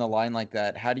yourself on the line like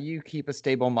that, how do you keep a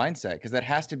stable mindset? Because that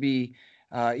has to be,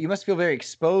 you must feel very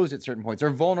exposed at certain points, or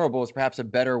vulnerable is perhaps a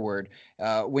better word,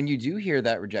 when you do hear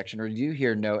that rejection or you do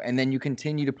hear no, and then you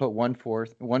continue to put one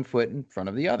foot in front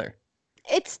of the other.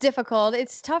 It's difficult.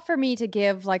 It's tough for me to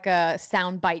give like a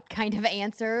soundbite kind of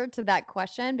answer to that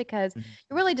question because it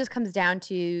really just comes down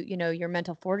to, your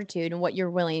mental fortitude and what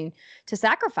you're willing to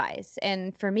sacrifice.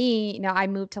 And for me, I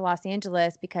moved to Los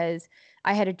Angeles because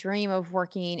I had a dream of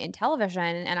working in television,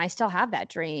 and I still have that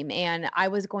dream. And I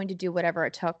was going to do whatever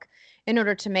it took in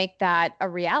order to make that a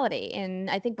reality. And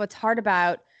I think what's hard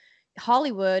about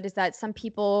Hollywood is that some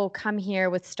people come here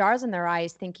with stars in their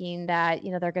eyes thinking that,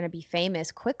 they're going to be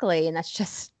famous quickly. And that's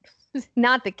just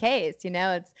not the case.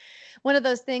 It's one of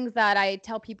those things that I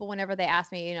tell people whenever they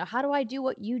ask me, how do I do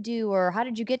what you do? Or how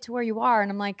did you get to where you are?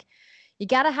 And I'm like, you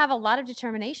got to have a lot of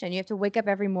determination. You have to wake up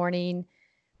every morning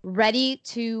ready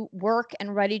to work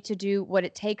and ready to do what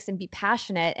it takes and be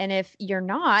passionate. And if you're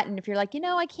not, and if you're like,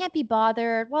 I can't be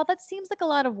bothered, well, that seems like a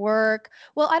lot of work.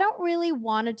 Well, I don't really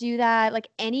want to do that. Like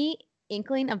any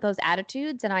inkling of those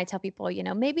attitudes. And I tell people,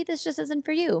 maybe this just isn't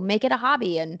for you. Make it a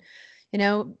hobby and,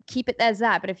 keep it as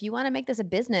that. But if you want to make this a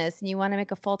business and you want to make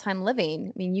a full-time living,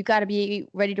 I mean, you got to be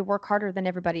ready to work harder than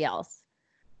everybody else.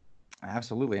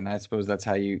 Absolutely. And I suppose that's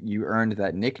how you earned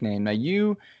that nickname. Now,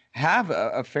 you have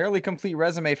a fairly complete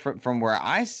resume from where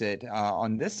I sit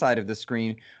on this side of the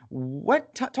screen.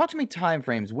 Talk to me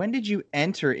timeframes. When did you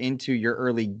enter into your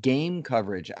early game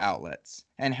coverage outlets,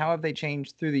 and how have they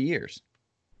changed through the years?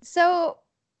 So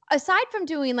aside from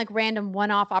doing like random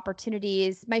one-off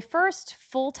opportunities, my first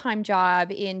full-time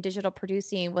job in digital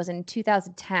producing was in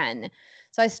 2010.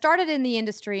 So I started in the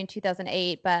industry in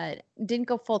 2008, but didn't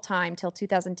go full-time till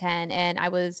 2010. And I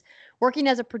was working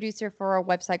as a producer for a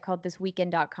website called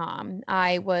thisweekend.com.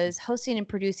 I was hosting and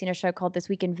producing a show called This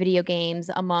Week in Video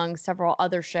Games, among several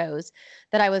other shows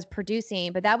that I was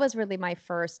producing. But that was really my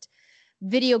first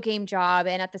video game job.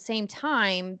 And at the same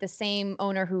time, the same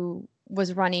owner who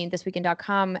was running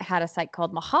thisweekend.com had a site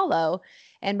called Mahalo,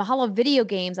 and Mahalo Video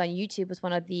Games on YouTube was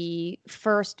one of the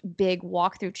first big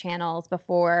walkthrough channels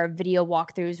before video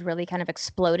walkthroughs really kind of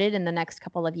exploded in the next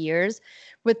couple of years,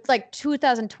 with like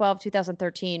 2012,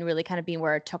 2013 really kind of being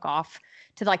where it took off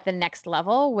to like the next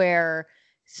level, where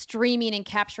streaming and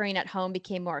capturing at home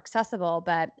became more accessible.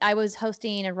 But I was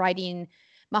hosting and writing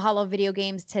Mahalo Video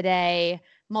Games Today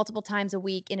multiple times a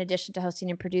week, in addition to hosting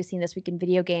and producing This Week in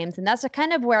Video Games. And that's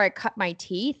kind of where I cut my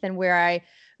teeth and where I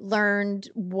learned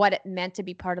what it meant to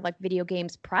be part of like video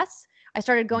games press. I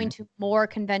started going to more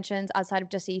conventions outside of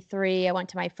just E3. I went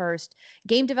to my first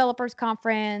game developers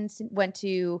conference, went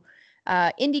to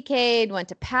Indiecade, went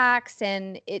to PAX,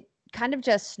 and it kind of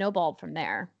just snowballed from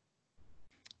there.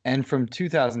 And from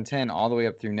 2010 all the way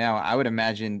up through now, I would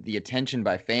imagine the attention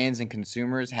by fans and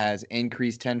consumers has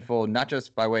increased tenfold, not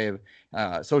just by way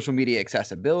of social media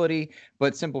accessibility,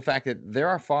 but simple fact that there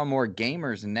are far more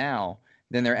gamers now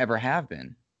than there ever have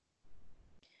been.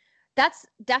 That's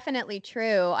definitely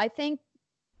true. I think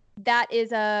that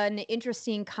is an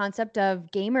interesting concept of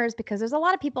gamers, because there's a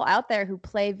lot of people out there who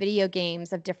play video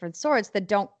games of different sorts that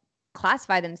don't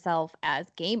classify themselves as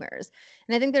gamers.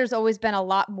 And I think there's always been a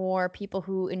lot more people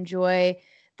who enjoy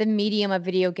the medium of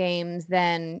video games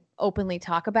than openly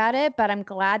talk about it. But I'm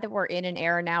glad that we're in an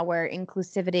era now where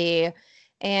inclusivity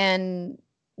and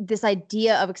this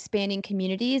idea of expanding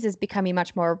communities is becoming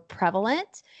much more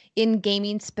prevalent in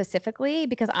gaming specifically,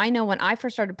 because I know when I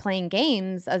first started playing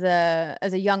games as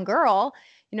a young girl,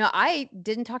 I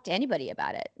didn't talk to anybody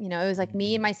about it. It was like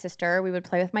me and my sister, we would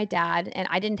play with my dad, and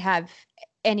I didn't have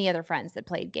any other friends that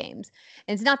played games.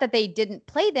 And it's not that they didn't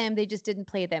play them, they just didn't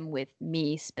play them with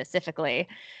me specifically.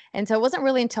 And so it wasn't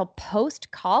really until post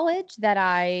college that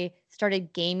I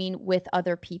started gaming with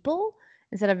other people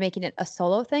instead of making it a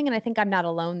solo thing. And I think I'm not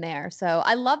alone there. So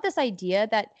I love this idea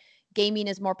that gaming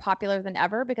is more popular than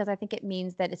ever, because I think it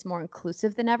means that it's more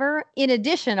inclusive than ever. In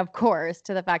addition, of course,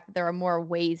 to the fact that there are more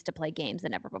ways to play games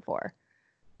than ever before.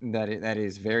 That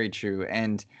is very true.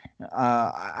 And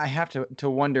I have to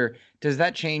wonder, does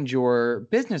that change your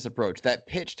business approach, that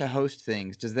pitch to host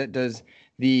things? Does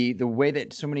the way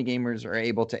that so many gamers are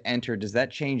able to enter, does that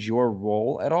change your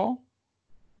role at all?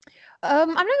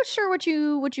 I'm not sure what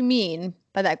you mean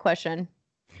by that question.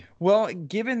 Well,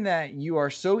 given that you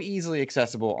are so easily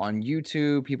accessible on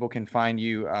YouTube, people can find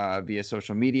you via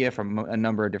social media from a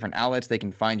number of different outlets. They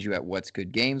can find you at What's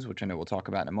Good Games, which I know we'll talk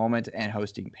about in a moment, and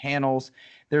hosting panels.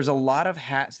 There's a lot of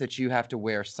hats that you have to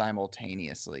wear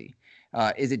simultaneously.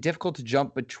 Is it difficult to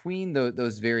jump between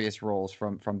those various roles,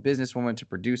 from businesswoman to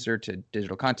producer to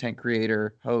digital content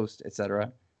creator, host,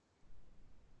 etc.?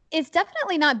 It's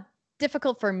definitely not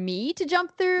difficult for me to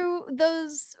jump through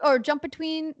those or jump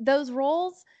between those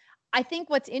roles. I think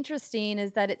what's interesting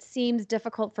is that it seems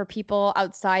difficult for people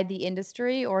outside the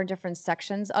industry or in different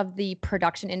sections of the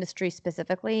production industry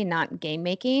specifically, not game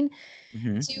making,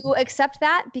 to accept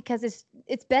that, because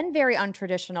it's been very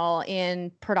untraditional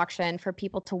in production for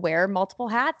people to wear multiple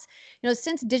hats.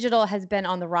 Since digital has been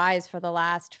on the rise for the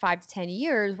last 5 to 10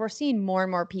 years, we're seeing more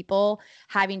and more people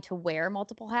having to wear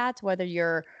multiple hats, whether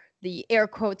you're the air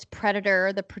quotes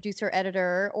predator, the producer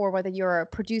editor, or whether you're a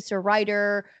producer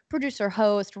writer, producer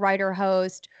host, writer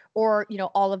host, or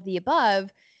all of the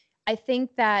above. I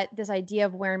think that this idea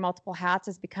of wearing multiple hats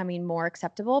is becoming more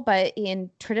acceptable, but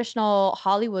in traditional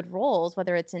Hollywood roles,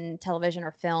 whether it's in television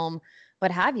or film,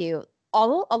 what have you, a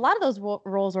lot of those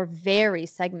roles are very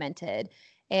segmented.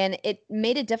 And it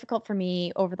made it difficult for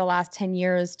me over the last 10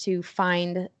 years to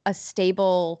find a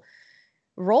stable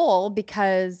role,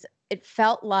 because it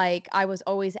felt like I was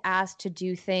always asked to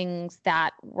do things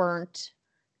that weren't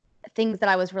things that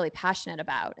I was really passionate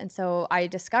about. And so I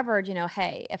discovered,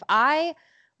 hey, if I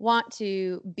want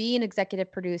to be an executive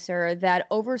producer that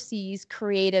oversees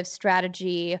creative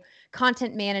strategy,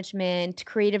 content management,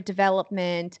 creative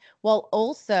development, while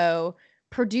also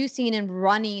producing and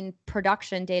running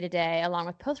production day to day along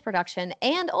with post production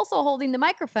and also holding the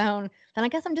microphone, then I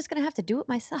guess I'm just going to have to do it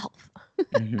myself.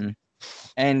 Mm-hmm.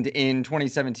 And in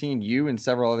 2017, you and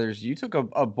several others, you took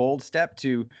a bold step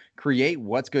to create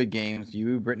What's Good Games.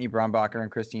 You, Brittany Brombacher, and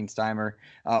Christine Steimer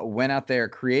went out there,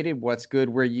 created What's Good,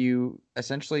 where you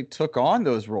essentially took on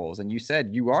those roles, and you said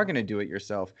you are going to do it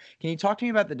yourself. Can you talk to me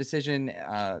about the decision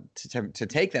to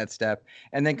take that step,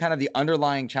 and then kind of the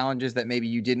underlying challenges that maybe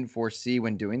you didn't foresee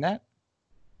when doing that?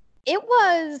 It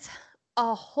was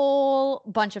a whole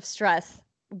bunch of stress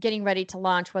getting ready to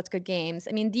launch What's Good Games.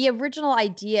 I mean, the original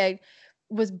idea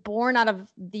was born out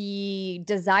of the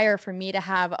desire for me to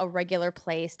have a regular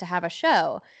place to have a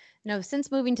show. Since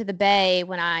moving to the Bay,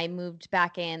 when I moved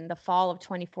back in the fall of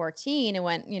 2014 and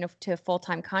went, to a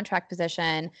full-time contract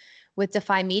position with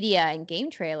Defy Media and Game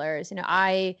Trailers,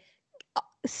 I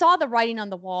saw the writing on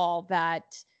the wall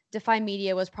that Defy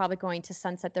Media was probably going to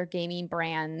sunset their gaming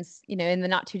brands, in the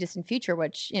not too distant future,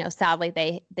 which, sadly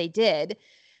they did.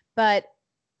 But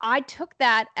I took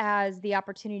that as the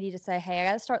opportunity to say, hey, I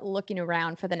got to start looking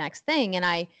around for the next thing. And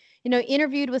I,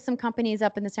 interviewed with some companies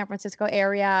up in the San Francisco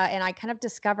area, and I kind of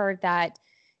discovered that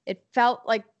it felt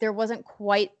like there wasn't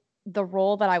quite the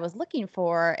role that I was looking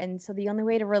for. And so the only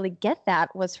way to really get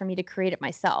that was for me to create it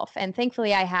myself. And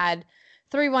thankfully, I had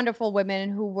 3 wonderful women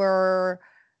who were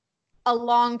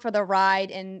along for the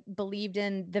ride and believed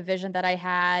in the vision that I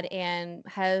had and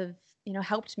have,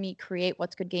 helped me create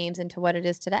What's Good Games into what it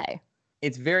is today.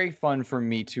 It's very fun for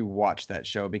me to watch that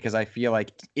show, because I feel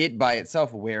like it by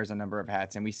itself wears a number of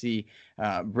hats, and we see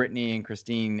Brittany and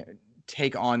Christine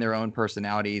take on their own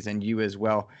personalities, and you as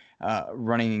well,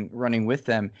 running with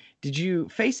them. Did you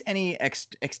face any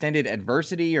extended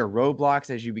adversity or roadblocks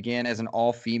as you began as an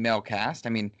all-female cast? I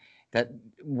mean,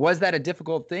 was that a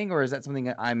difficult thing, or is that something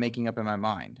that I'm making up in my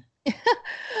mind?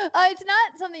 It's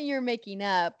not something you're making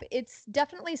up. It's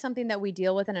definitely something that we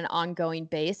deal with on an ongoing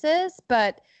basis.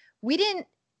 But we didn't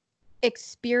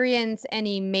experience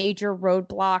any major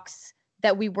roadblocks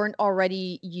that we weren't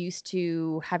already used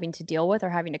to having to deal with or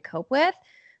having to cope with.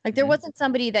 Like there Mhm. wasn't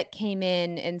somebody that came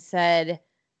in and said,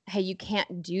 "Hey, you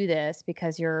can't do this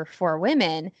because you're for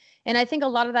women." And I think a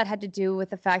lot of that had to do with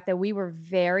the fact that we were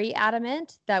very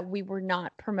adamant that we were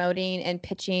not promoting and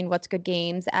pitching What's Good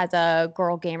Games as a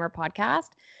girl gamer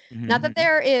podcast. Not that Mhm.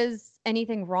 there is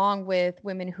anything wrong with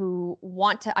women who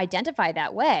want to identify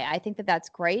that way. I think that that's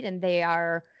great and they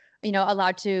are,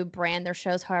 allowed to brand their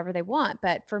shows however they want.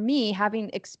 But for me,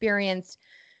 having experienced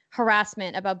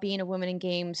harassment about being a woman in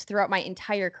games throughout my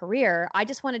entire career, I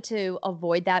just wanted to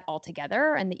avoid that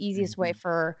altogether. And the easiest way Mhm.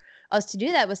 for us to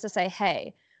do that was to say,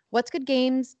 hey, What's Good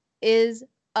Games is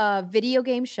a video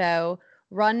game show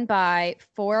run by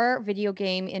 4 video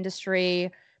game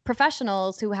industry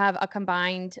professionals who have a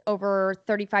combined over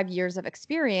 35 years of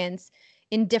experience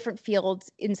in different fields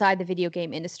inside the video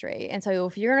game industry. And so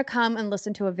if you're going to come and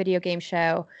listen to a video game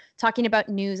show talking about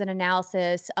news and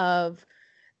analysis of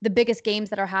the biggest games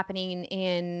that are happening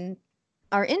in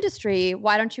our industry,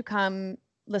 why don't you come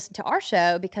listen to our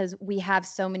show? Because we have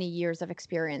so many years of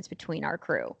experience between our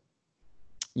crew.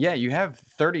 Yeah, you have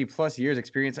 30 plus years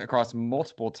experience across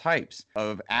multiple types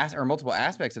of or multiple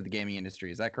aspects of the gaming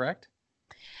industry. Is that correct?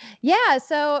 Yeah.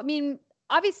 So, I mean,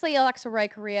 obviously Alexa Ray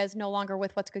Correa is no longer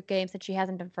with What's Good Games, and she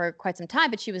hasn't been for quite some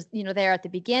time, but she was, there at the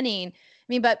beginning. I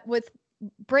mean, but with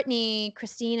Brittany,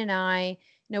 Christine, and I,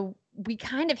 we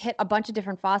kind of hit a bunch of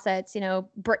different faucets.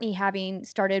 Brittany having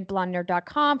started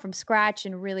blondenerd.com from scratch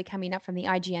and really coming up from the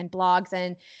IGN blogs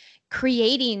and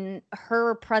creating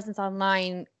her presence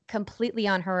online completely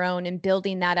on her own and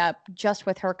building that up just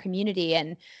with her community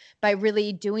and by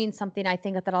really doing something I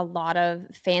think that a lot of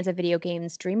fans of video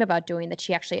games dream about doing that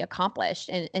she actually accomplished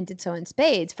and did so in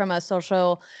spades from a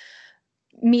social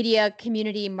media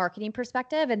community marketing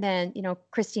perspective. And then,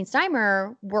 Christine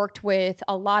Steimer worked with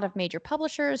a lot of major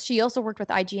publishers. She also worked with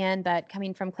IGN, but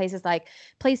coming from places like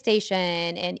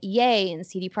PlayStation and EA and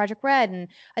CD Projekt Red. And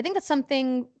I think that's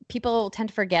something people tend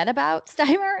to forget about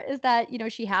Steimer is that,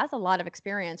 she has a lot of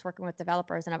experience working with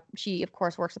developers. And she, of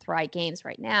course, works with Riot Games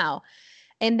right now.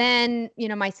 And then,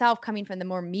 myself coming from the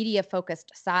more media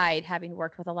focused side, having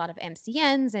worked with a lot of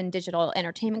MCNs and digital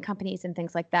entertainment companies and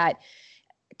things like that,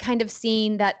 kind of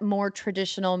seeing that more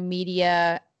traditional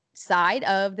media side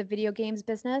of the video games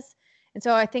business. And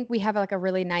so I think we have like a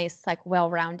really nice, like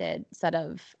well-rounded set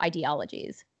of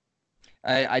ideologies.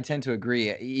 I tend to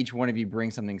agree. Each one of you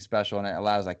brings something special, and it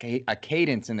allows a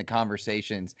cadence in the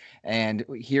conversations. And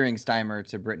hearing Steimer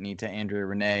to Brittany to Andrea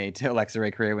Renee to Alexa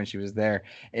Ray Correa when she was there,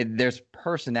 there's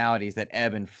personalities that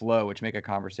ebb and flow, which make a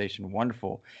conversation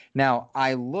wonderful. Now,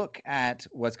 I look at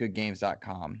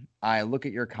what'sgoodgames.com. I look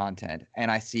at your content,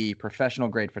 and I see professional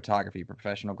grade photography,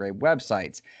 professional grade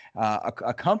websites,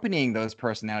 accompanying those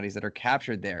personalities that are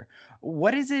captured there.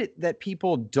 What is it that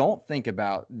people don't think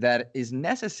about that is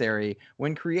necessary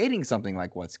when creating something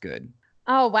like What's Good?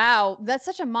 Oh, wow. That's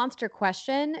such a monster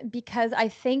question because I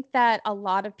think that a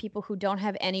lot of people who don't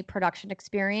have any production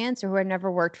experience or who have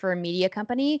never worked for a media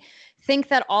company think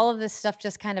that all of this stuff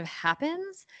just kind of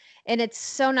happens. And it's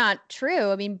so not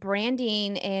true. I mean,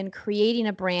 branding and creating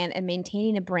a brand and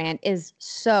maintaining a brand is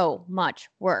so much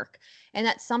work. And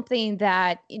that's something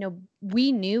that,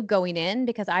 we knew going in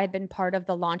because I had been part of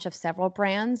the launch of several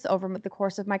brands over the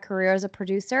course of my career as a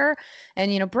producer.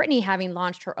 And, Brittany, having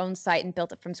launched her own site and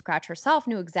built it from scratch herself,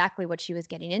 knew exactly what she was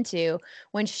getting into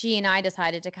when she and I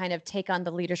decided to kind of take on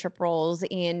the leadership roles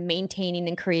in maintaining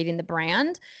and creating the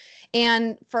brand.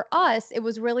 And for us, it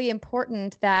was really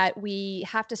important that we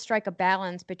have to strike a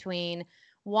balance between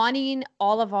wanting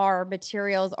all of our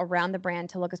materials around the brand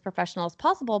to look as professional as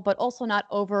possible, but also not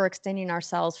overextending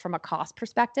ourselves from a cost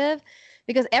perspective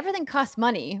because everything costs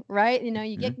money, right?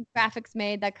 You get graphics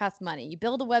made, that costs money. You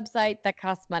build a website, that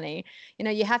costs money.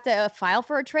 You have to file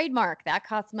for a trademark, that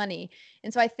costs money.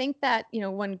 And so I think that,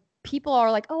 when people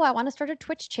are like, oh, I want to start a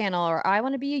Twitch channel, or I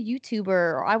want to be a YouTuber,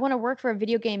 or I want to work for a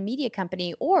video game media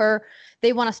company, or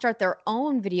they want to start their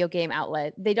own video game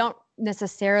outlet, they don't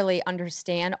necessarily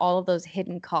understand all of those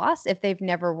hidden costs if they've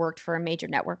never worked for a major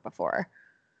network before.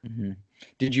 Mm-hmm.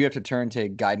 Did you have to turn to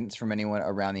guidance from anyone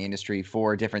around the industry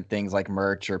for different things like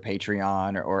merch or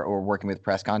Patreon or working with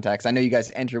press contacts? I know you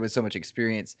guys enter with so much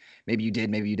experience. Maybe you did,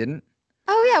 maybe you didn't.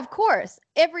 Oh, yeah, of course.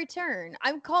 every turn.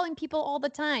 I'm calling people all the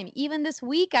time. Even this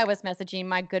week, I was messaging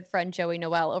my good friend Joey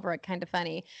Noel over at Kinda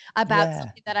Funny about Yeah.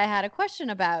 something that I had a question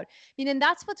about. And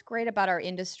that's what's great about our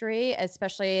industry,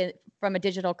 especially from a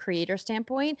digital creator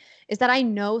standpoint, is that I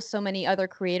know so many other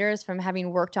creators from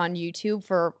having worked on YouTube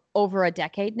for over a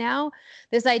decade now.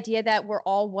 This idea that we're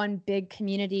all one big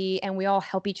community and we all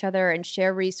help each other and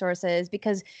share resources,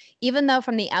 because even though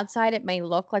from the outside it may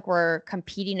look like we're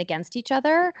competing against each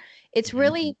other, it's Mhm.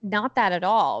 really not that at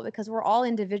all, because we're all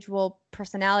individual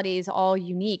personalities, all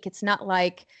unique. It's not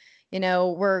like,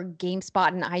 we're GameSpot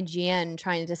and IGN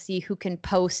trying to see who can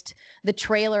post the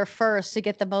trailer first to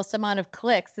get the most amount of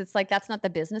clicks. It's like that's not the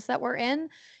business that we're in.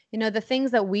 The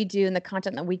things that we do and the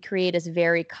content that we create is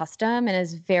very custom and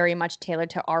is very much tailored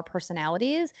to our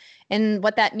personalities. And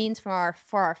what that means for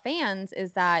our fans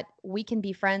is that we can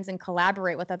be friends and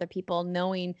collaborate with other people,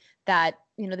 knowing that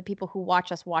the people who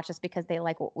watch us because they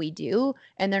like what we do,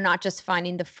 and they're not just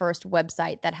finding the first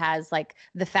website that has like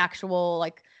the factual,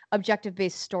 like objective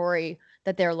based story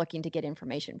that they're looking to get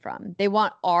information from. They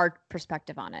want our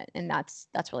perspective on it, and that's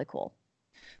really cool.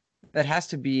 That has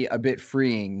to be a bit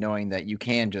freeing, knowing that you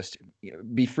can just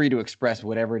be free to express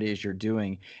whatever it is you're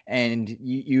doing. And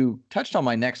you touched on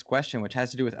my next question, which has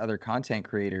to do with other content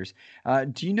creators.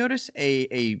 Do you notice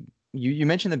you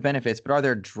mentioned the benefits, but are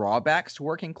there drawbacks to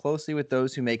working closely with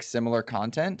those who make similar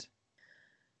content?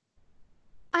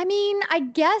 I mean, I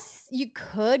guess you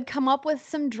could come up with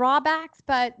some drawbacks,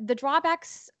 but the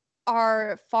drawbacks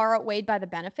are far outweighed by the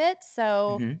benefits.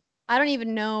 So Hmm. I don't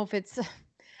even know if it's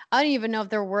I don't even know if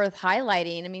they're worth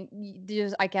highlighting. I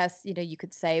mean, I guess, you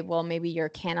could say, well, maybe you're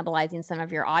cannibalizing some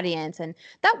of your audience. And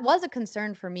that was a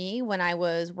concern for me when I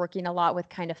was working a lot with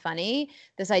Kinda Funny.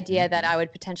 This idea that I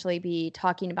would potentially be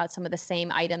talking about some of the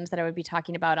same items that I would be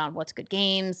talking about on What's Good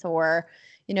Games, or,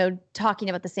 talking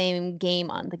about the same game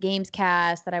on the Games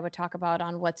Cast that I would talk about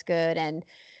on What's Good. And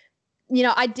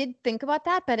I did think about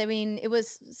that, but I mean, it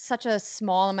was such a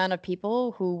small amount of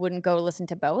people who wouldn't go listen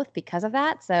to both because of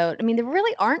that. So, I mean, there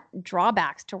really aren't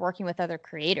drawbacks to working with other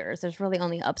creators. There's really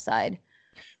only upside.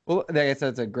 Well, I guess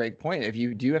that's a great point. If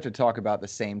you do have to talk about the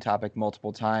same topic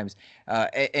multiple times,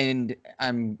 and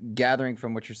I'm gathering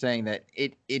from what you're saying that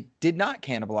it did not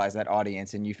cannibalize that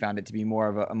audience, and you found it to be more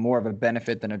of a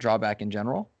benefit than a drawback in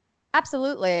general.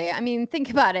 Absolutely. I mean, think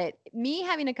about it. Me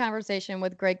having a conversation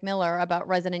with Greg Miller about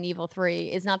Resident Evil 3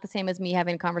 is not the same as me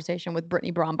having a conversation with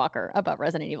Brittany Brombacher about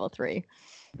Resident Evil 3.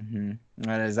 Hmm.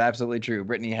 That is absolutely true.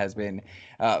 Brittany has been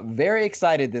very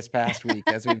excited this past week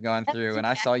as we've gone through, and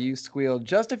I saw you squeal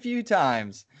just a few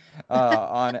times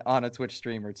on a Twitch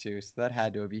stream or two, so that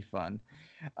had to be fun.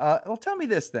 Well, tell me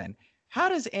this then. How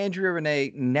does Andrea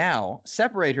Renee now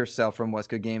separate herself from What's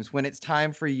Good Games when it's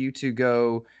time for you to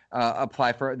go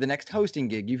apply for the next hosting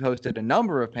gig? You've hosted a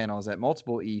number of panels at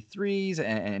multiple E3s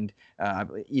and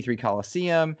E3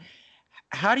 Coliseum.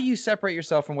 How do you separate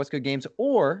yourself from What's Good Games,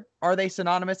 or are they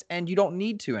synonymous and you don't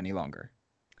need to any longer?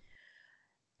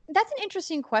 That's an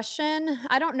interesting question.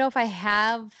 I don't know if I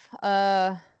have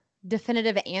a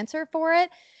definitive answer for it.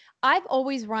 I've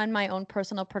always run my own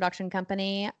personal production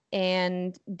company,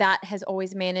 and that has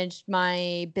always managed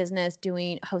my business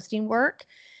doing hosting work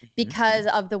Mhm. because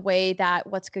of the way that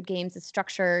What's Good Games is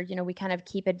structured. We kind of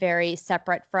keep it very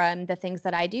separate from the things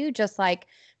that I do, just like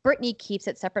Brittany keeps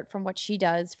it separate from what she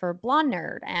does for Blonde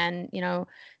Nerd. And,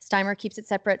 Steimer keeps it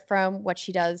separate from what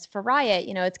she does for Riot.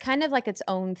 It's kind of like its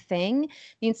own thing.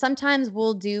 I mean, sometimes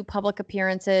we'll do public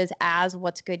appearances as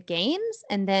What's Good Games,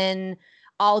 and then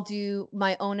I'll do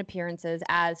my own appearances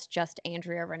as just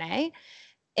Andrea Renee.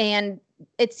 And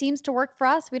it seems to work for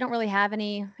us. We don't really have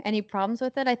any problems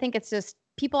with it. I think it's just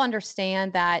people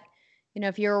understand that,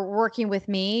 if you're working with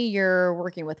me, you're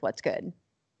working with What's Good.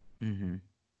 Mm-hmm.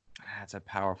 That's a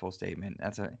powerful statement.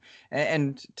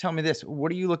 And tell me this: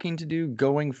 what are you looking to do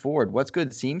going forward? What's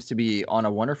Good seems to be on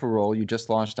a wonderful roll. You just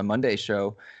launched a Monday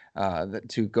show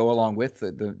to go along with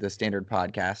the standard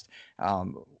podcast.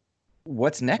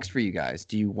 What's next for you guys?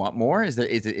 Do you want more?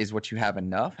 Is what you have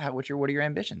enough? What are your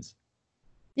ambitions?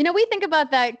 We think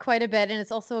about that quite a bit, and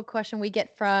it's also a question we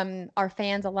get from our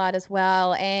fans a lot as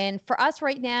well. And for us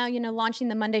right now, launching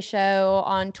the Monday show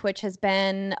on Twitch has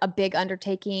been a big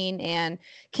undertaking, and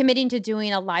committing to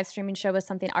doing a live streaming show is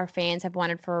something our fans have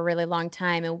wanted for a really long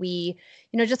time. And we,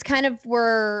 just kind of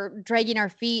were dragging our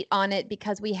feet on it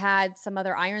because we had some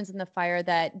other irons in the fire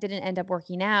that didn't end up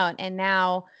working out. And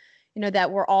now, that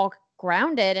we're all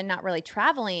grounded and not really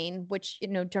traveling, which,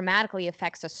 dramatically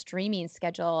affects a streaming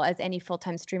schedule, as any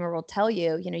full-time streamer will tell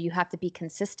you, you have to be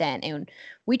consistent. And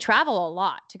we travel a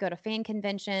lot to go to fan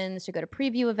conventions, to go to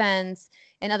preview events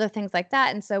and other things like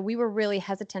that. And so we were really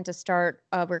hesitant to start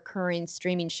a recurring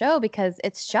streaming show because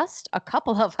it's just a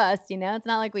couple of us, it's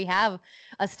not like we have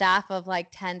a staff of like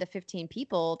 10 to 15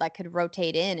 people that could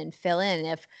rotate in and fill in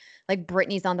if like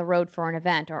Brittany's on the road for an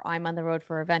event or I'm on the road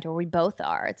for an event or we both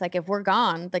are. It's like if we're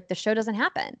gone, like the show doesn't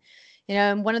happen.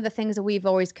 And one of the things that we've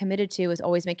always committed to is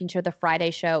always making sure the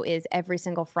Friday show is every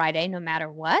single Friday, no matter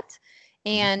what.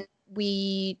 And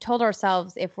we told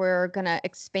ourselves if we're going to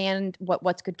expand what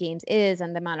What's Good Games is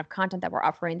and the amount of content that we're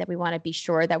offering, that we want to be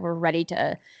sure that we're ready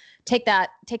to take that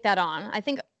on. I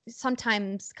think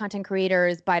sometimes content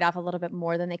creators bite off a little bit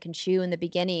more than they can chew in the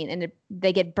beginning, and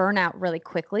they get burnout really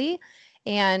quickly.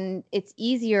 And it's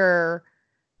easier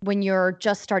when you're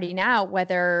just starting out,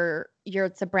 whether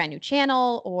it's a brand new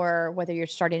channel or whether you're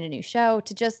starting a new show,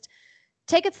 to just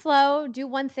take it slow, do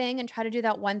one thing and try to do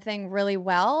that one thing really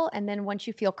well. And then once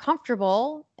you feel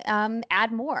comfortable,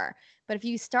 add more. But if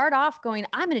you start off going,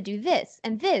 I'm going to do this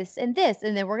and this and this,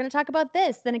 and then we're going to talk about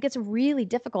this, then it gets really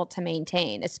difficult to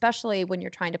maintain, especially when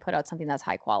you're trying to put out something that's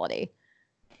high quality.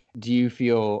 Do you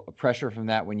feel pressure from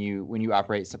that when you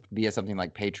operate via something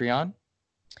like Patreon?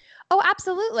 Oh,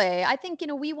 absolutely. I think,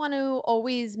 we want to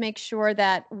always make sure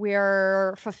that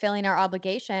we're fulfilling our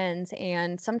obligations.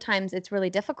 And sometimes it's really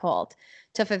difficult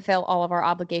to fulfill all of our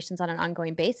obligations on an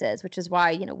ongoing basis, which is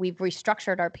why, we've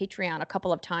restructured our Patreon a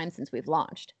couple of times since we've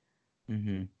launched.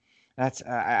 Mm-hmm. That's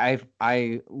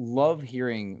I love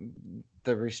hearing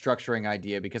the restructuring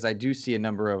idea, because I do see a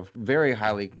number of very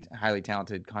highly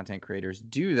talented content creators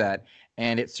do that,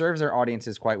 and it serves their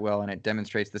audiences quite well, and it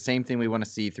demonstrates the same thing we want to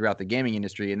see throughout the gaming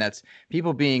industry, and that's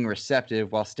people being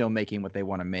receptive while still making what they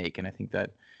want to make. And I think that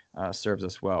serves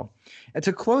us well. And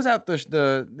to close out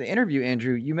the interview,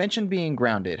 Andrew, you mentioned being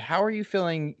grounded. How are you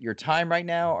feeling your time right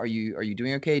now? Are you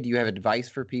doing okay? Do you have advice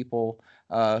for people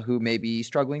who may be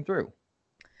struggling through?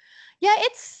 Yeah,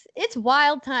 it's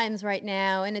wild times right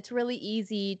now, and it's really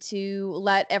easy to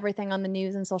let everything on the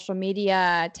news and social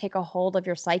media take a hold of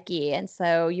your psyche. And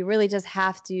so you really just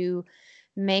have to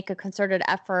make a concerted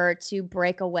effort to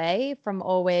break away from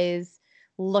always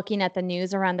looking at the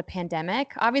news around the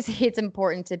pandemic. Obviously, it's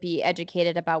important to be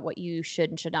educated about what you should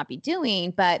and should not be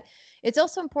doing, but it's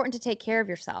also important to take care of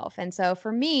yourself. And so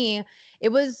for me, it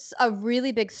was a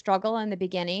really big struggle in the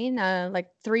beginning.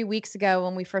 Like 3 weeks ago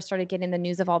when we first started getting the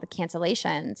news of all the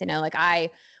cancellations, like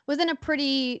I was in a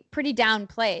pretty down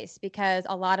place because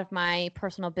a lot of my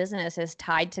personal business is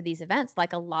tied to these events,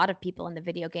 like a lot of people in the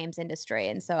video games industry.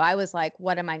 And so I was like,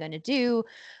 what am I going to do?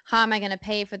 How am I going to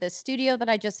pay for this studio that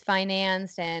I just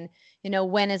financed? And,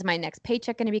 when is my next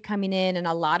paycheck going to be coming in? And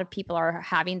a lot of people are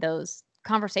having those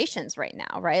conversations right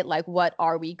now, right? Like, what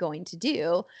are we going to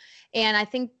do? And I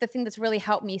think the thing that's really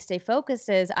helped me stay focused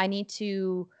is I need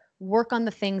to work on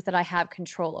the things that I have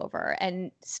control over and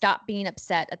stop being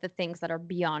upset at the things that are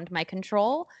beyond my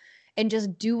control, and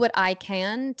just do what I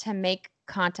can to make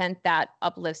content that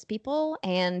uplifts people.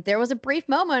 And there was a brief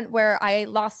moment where I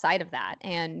lost sight of that.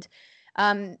 And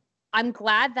I'm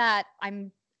glad that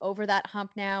I'm over that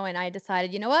hump now. And I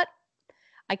decided, you know what?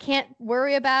 I can't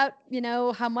worry about,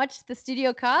 how much the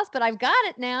studio costs, but I've got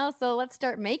it now. So let's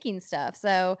start making stuff.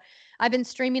 So I've been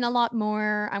streaming a lot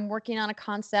more. I'm working on a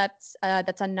concept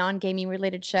that's a non-gaming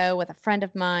related show with a friend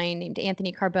of mine named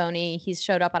Anthony Carboni. He's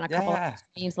showed up on a couple of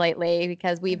streams lately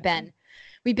because we've been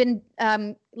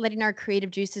letting our creative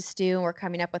juices stew, and we're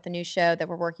coming up with a new show that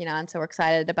we're working on. So we're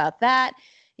excited about that.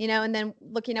 And then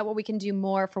looking at what we can do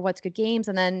more for What's Good Games.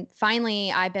 And then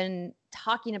finally, I've been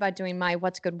talking about doing my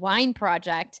What's Good Wine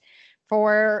project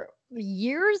for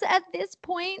years at this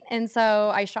point. And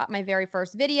so I shot my very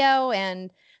first video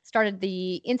and started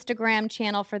the Instagram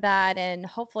channel for that, and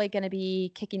hopefully going to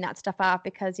be kicking that stuff off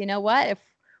because you know what? If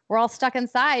we're all stuck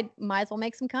inside, might as well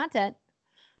make some content.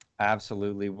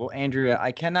 Absolutely. Well, Andrea,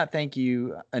 I cannot thank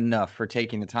you enough for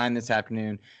taking the time this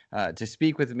afternoon to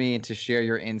speak with me and to share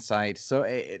your insight. So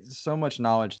it's so much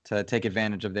knowledge to take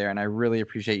advantage of there, and I really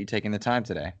appreciate you taking the time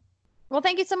today. Well,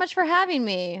 thank you so much for having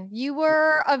me. You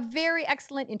were a very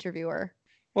excellent interviewer.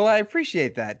 Well, I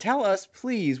appreciate that. Tell us,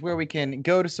 please, where we can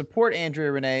go to support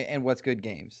Andrea Renee and What's Good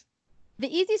Games. The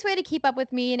easiest way to keep up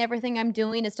with me and everything I'm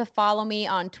doing is to follow me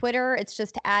on Twitter. It's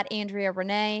just @Andrea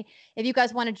Renee. If you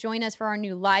guys want to join us for our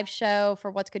new live show for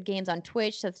What's Good Games on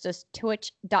Twitch, that's just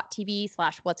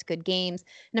twitch.tv/What's Good Games.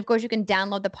 And of course, you can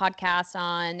download the podcast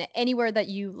on anywhere that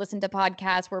you listen to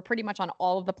podcasts. We're pretty much on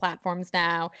all of the platforms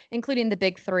now, including the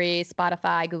big three: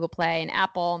 Spotify, Google Play, and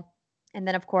Apple. And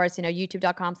then, of course,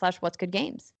 youtube.com/What's Good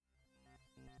Games.